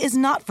BEV is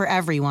not for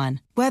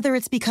everyone, whether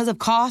it's because of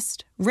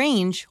cost,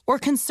 range, or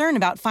concern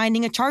about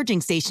finding a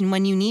charging station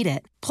when you need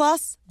it.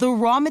 Plus, the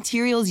raw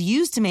materials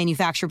used to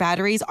manufacture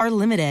batteries are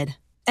limited.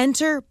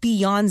 Enter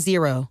Beyond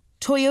Zero,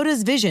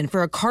 Toyota's vision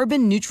for a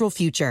carbon-neutral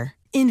future.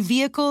 In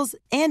vehicles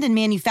and in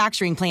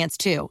manufacturing plants,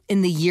 too,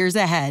 in the years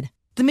ahead.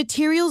 The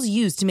materials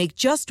used to make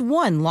just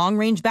one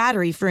long-range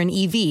battery for an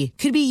EV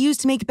could be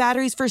used to make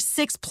batteries for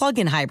 6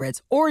 plug-in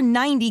hybrids or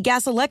 90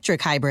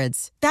 gas-electric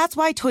hybrids. That's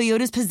why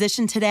Toyota's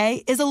position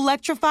today is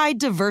electrified,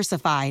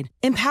 diversified,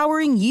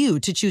 empowering you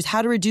to choose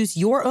how to reduce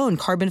your own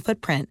carbon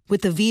footprint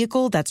with the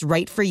vehicle that's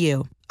right for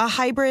you. A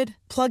hybrid,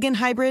 plug-in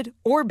hybrid,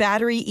 or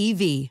battery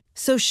EV.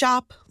 So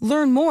shop,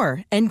 learn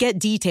more, and get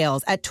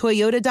details at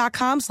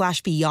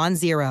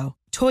toyota.com/beyondzero.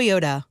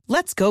 Toyota,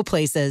 let's go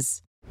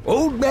places.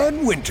 Old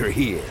Man Winter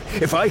here.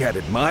 If I had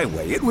it my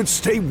way, it would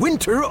stay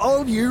winter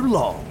all year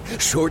long.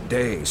 Short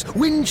days,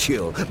 wind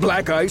chill,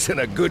 black ice,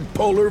 and a good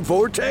polar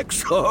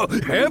vortex. Oh,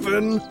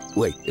 heaven.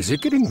 Wait, is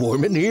it getting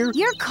warm in here?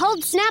 Your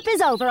cold snap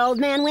is over, Old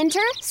Man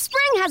Winter.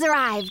 Spring has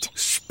arrived.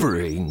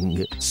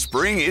 Spring.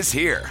 Spring is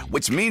here,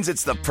 which means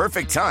it's the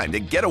perfect time to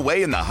get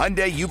away in the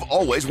Hyundai you've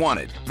always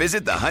wanted.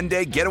 Visit the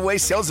Hyundai Getaway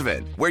Sales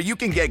Event, where you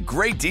can get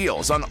great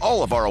deals on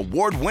all of our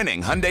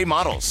award-winning Hyundai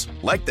models,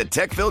 like the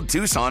tech-filled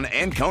Tucson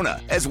and Kona,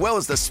 as well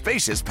as the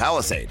spacious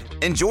Palisade.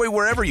 Enjoy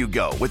wherever you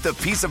go with the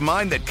peace of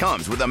mind that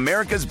comes with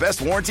America's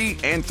best warranty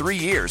and 3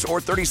 years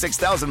or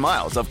 36,000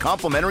 miles of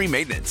complimentary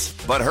maintenance.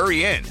 But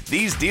hurry in,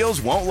 these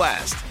deals won't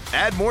last.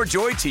 Add more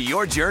joy to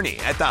your journey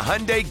at the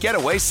Hyundai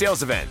Getaway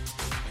Sales Event.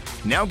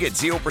 Now get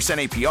 0%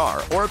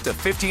 APR or up to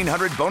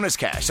 $1,500 bonus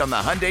cash on the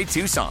Hyundai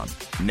Tucson.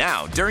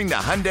 Now, during the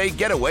Hyundai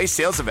Getaway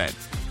Sales Event.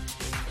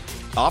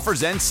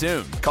 Offers end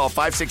soon. Call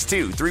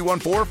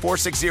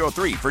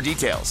 562-314-4603 for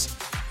details.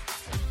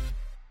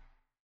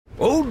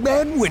 Old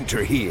Man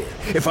Winter here.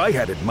 If I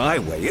had it my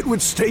way, it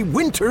would stay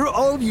winter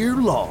all year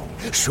long.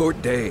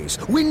 Short days,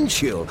 wind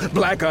chill,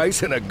 black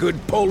ice, and a good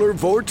polar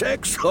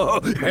vortex.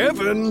 Oh,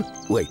 heaven.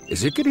 Wait,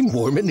 is it getting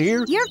warm in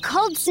here? Your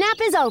cold snap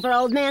is over,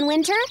 Old Man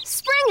Winter.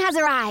 Spring has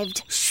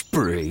arrived.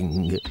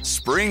 Spring.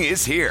 Spring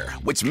is here,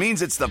 which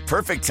means it's the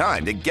perfect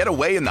time to get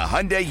away in the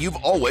Hyundai you've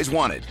always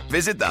wanted.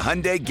 Visit the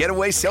Hyundai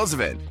Getaway Sales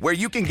Event, where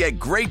you can get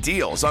great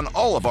deals on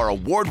all of our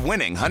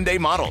award-winning Hyundai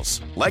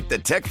models, like the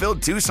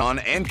tech-filled Tucson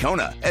and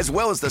Kona, as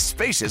well as the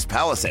spacious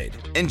Palisade.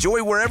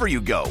 Enjoy wherever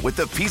you go with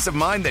the peace of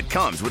mind that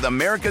comes with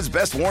America's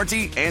best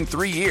warranty and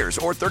 3 years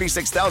or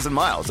 36,000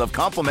 miles of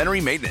complimentary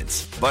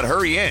maintenance. But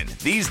hurry in,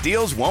 these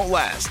deals won't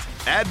last.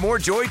 Add more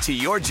joy to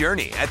your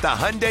journey at the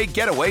Hyundai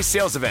Getaway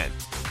Sales Event.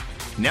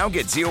 Now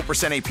get 0%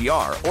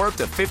 APR or up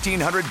to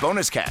 $1,500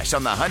 bonus cash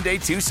on the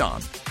Hyundai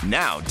Tucson.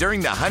 Now,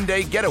 during the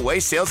Hyundai Getaway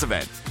Sales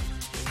Event.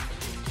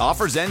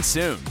 Offers end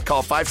soon.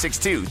 Call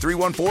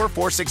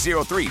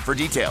 562-314-4603 for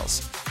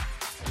details.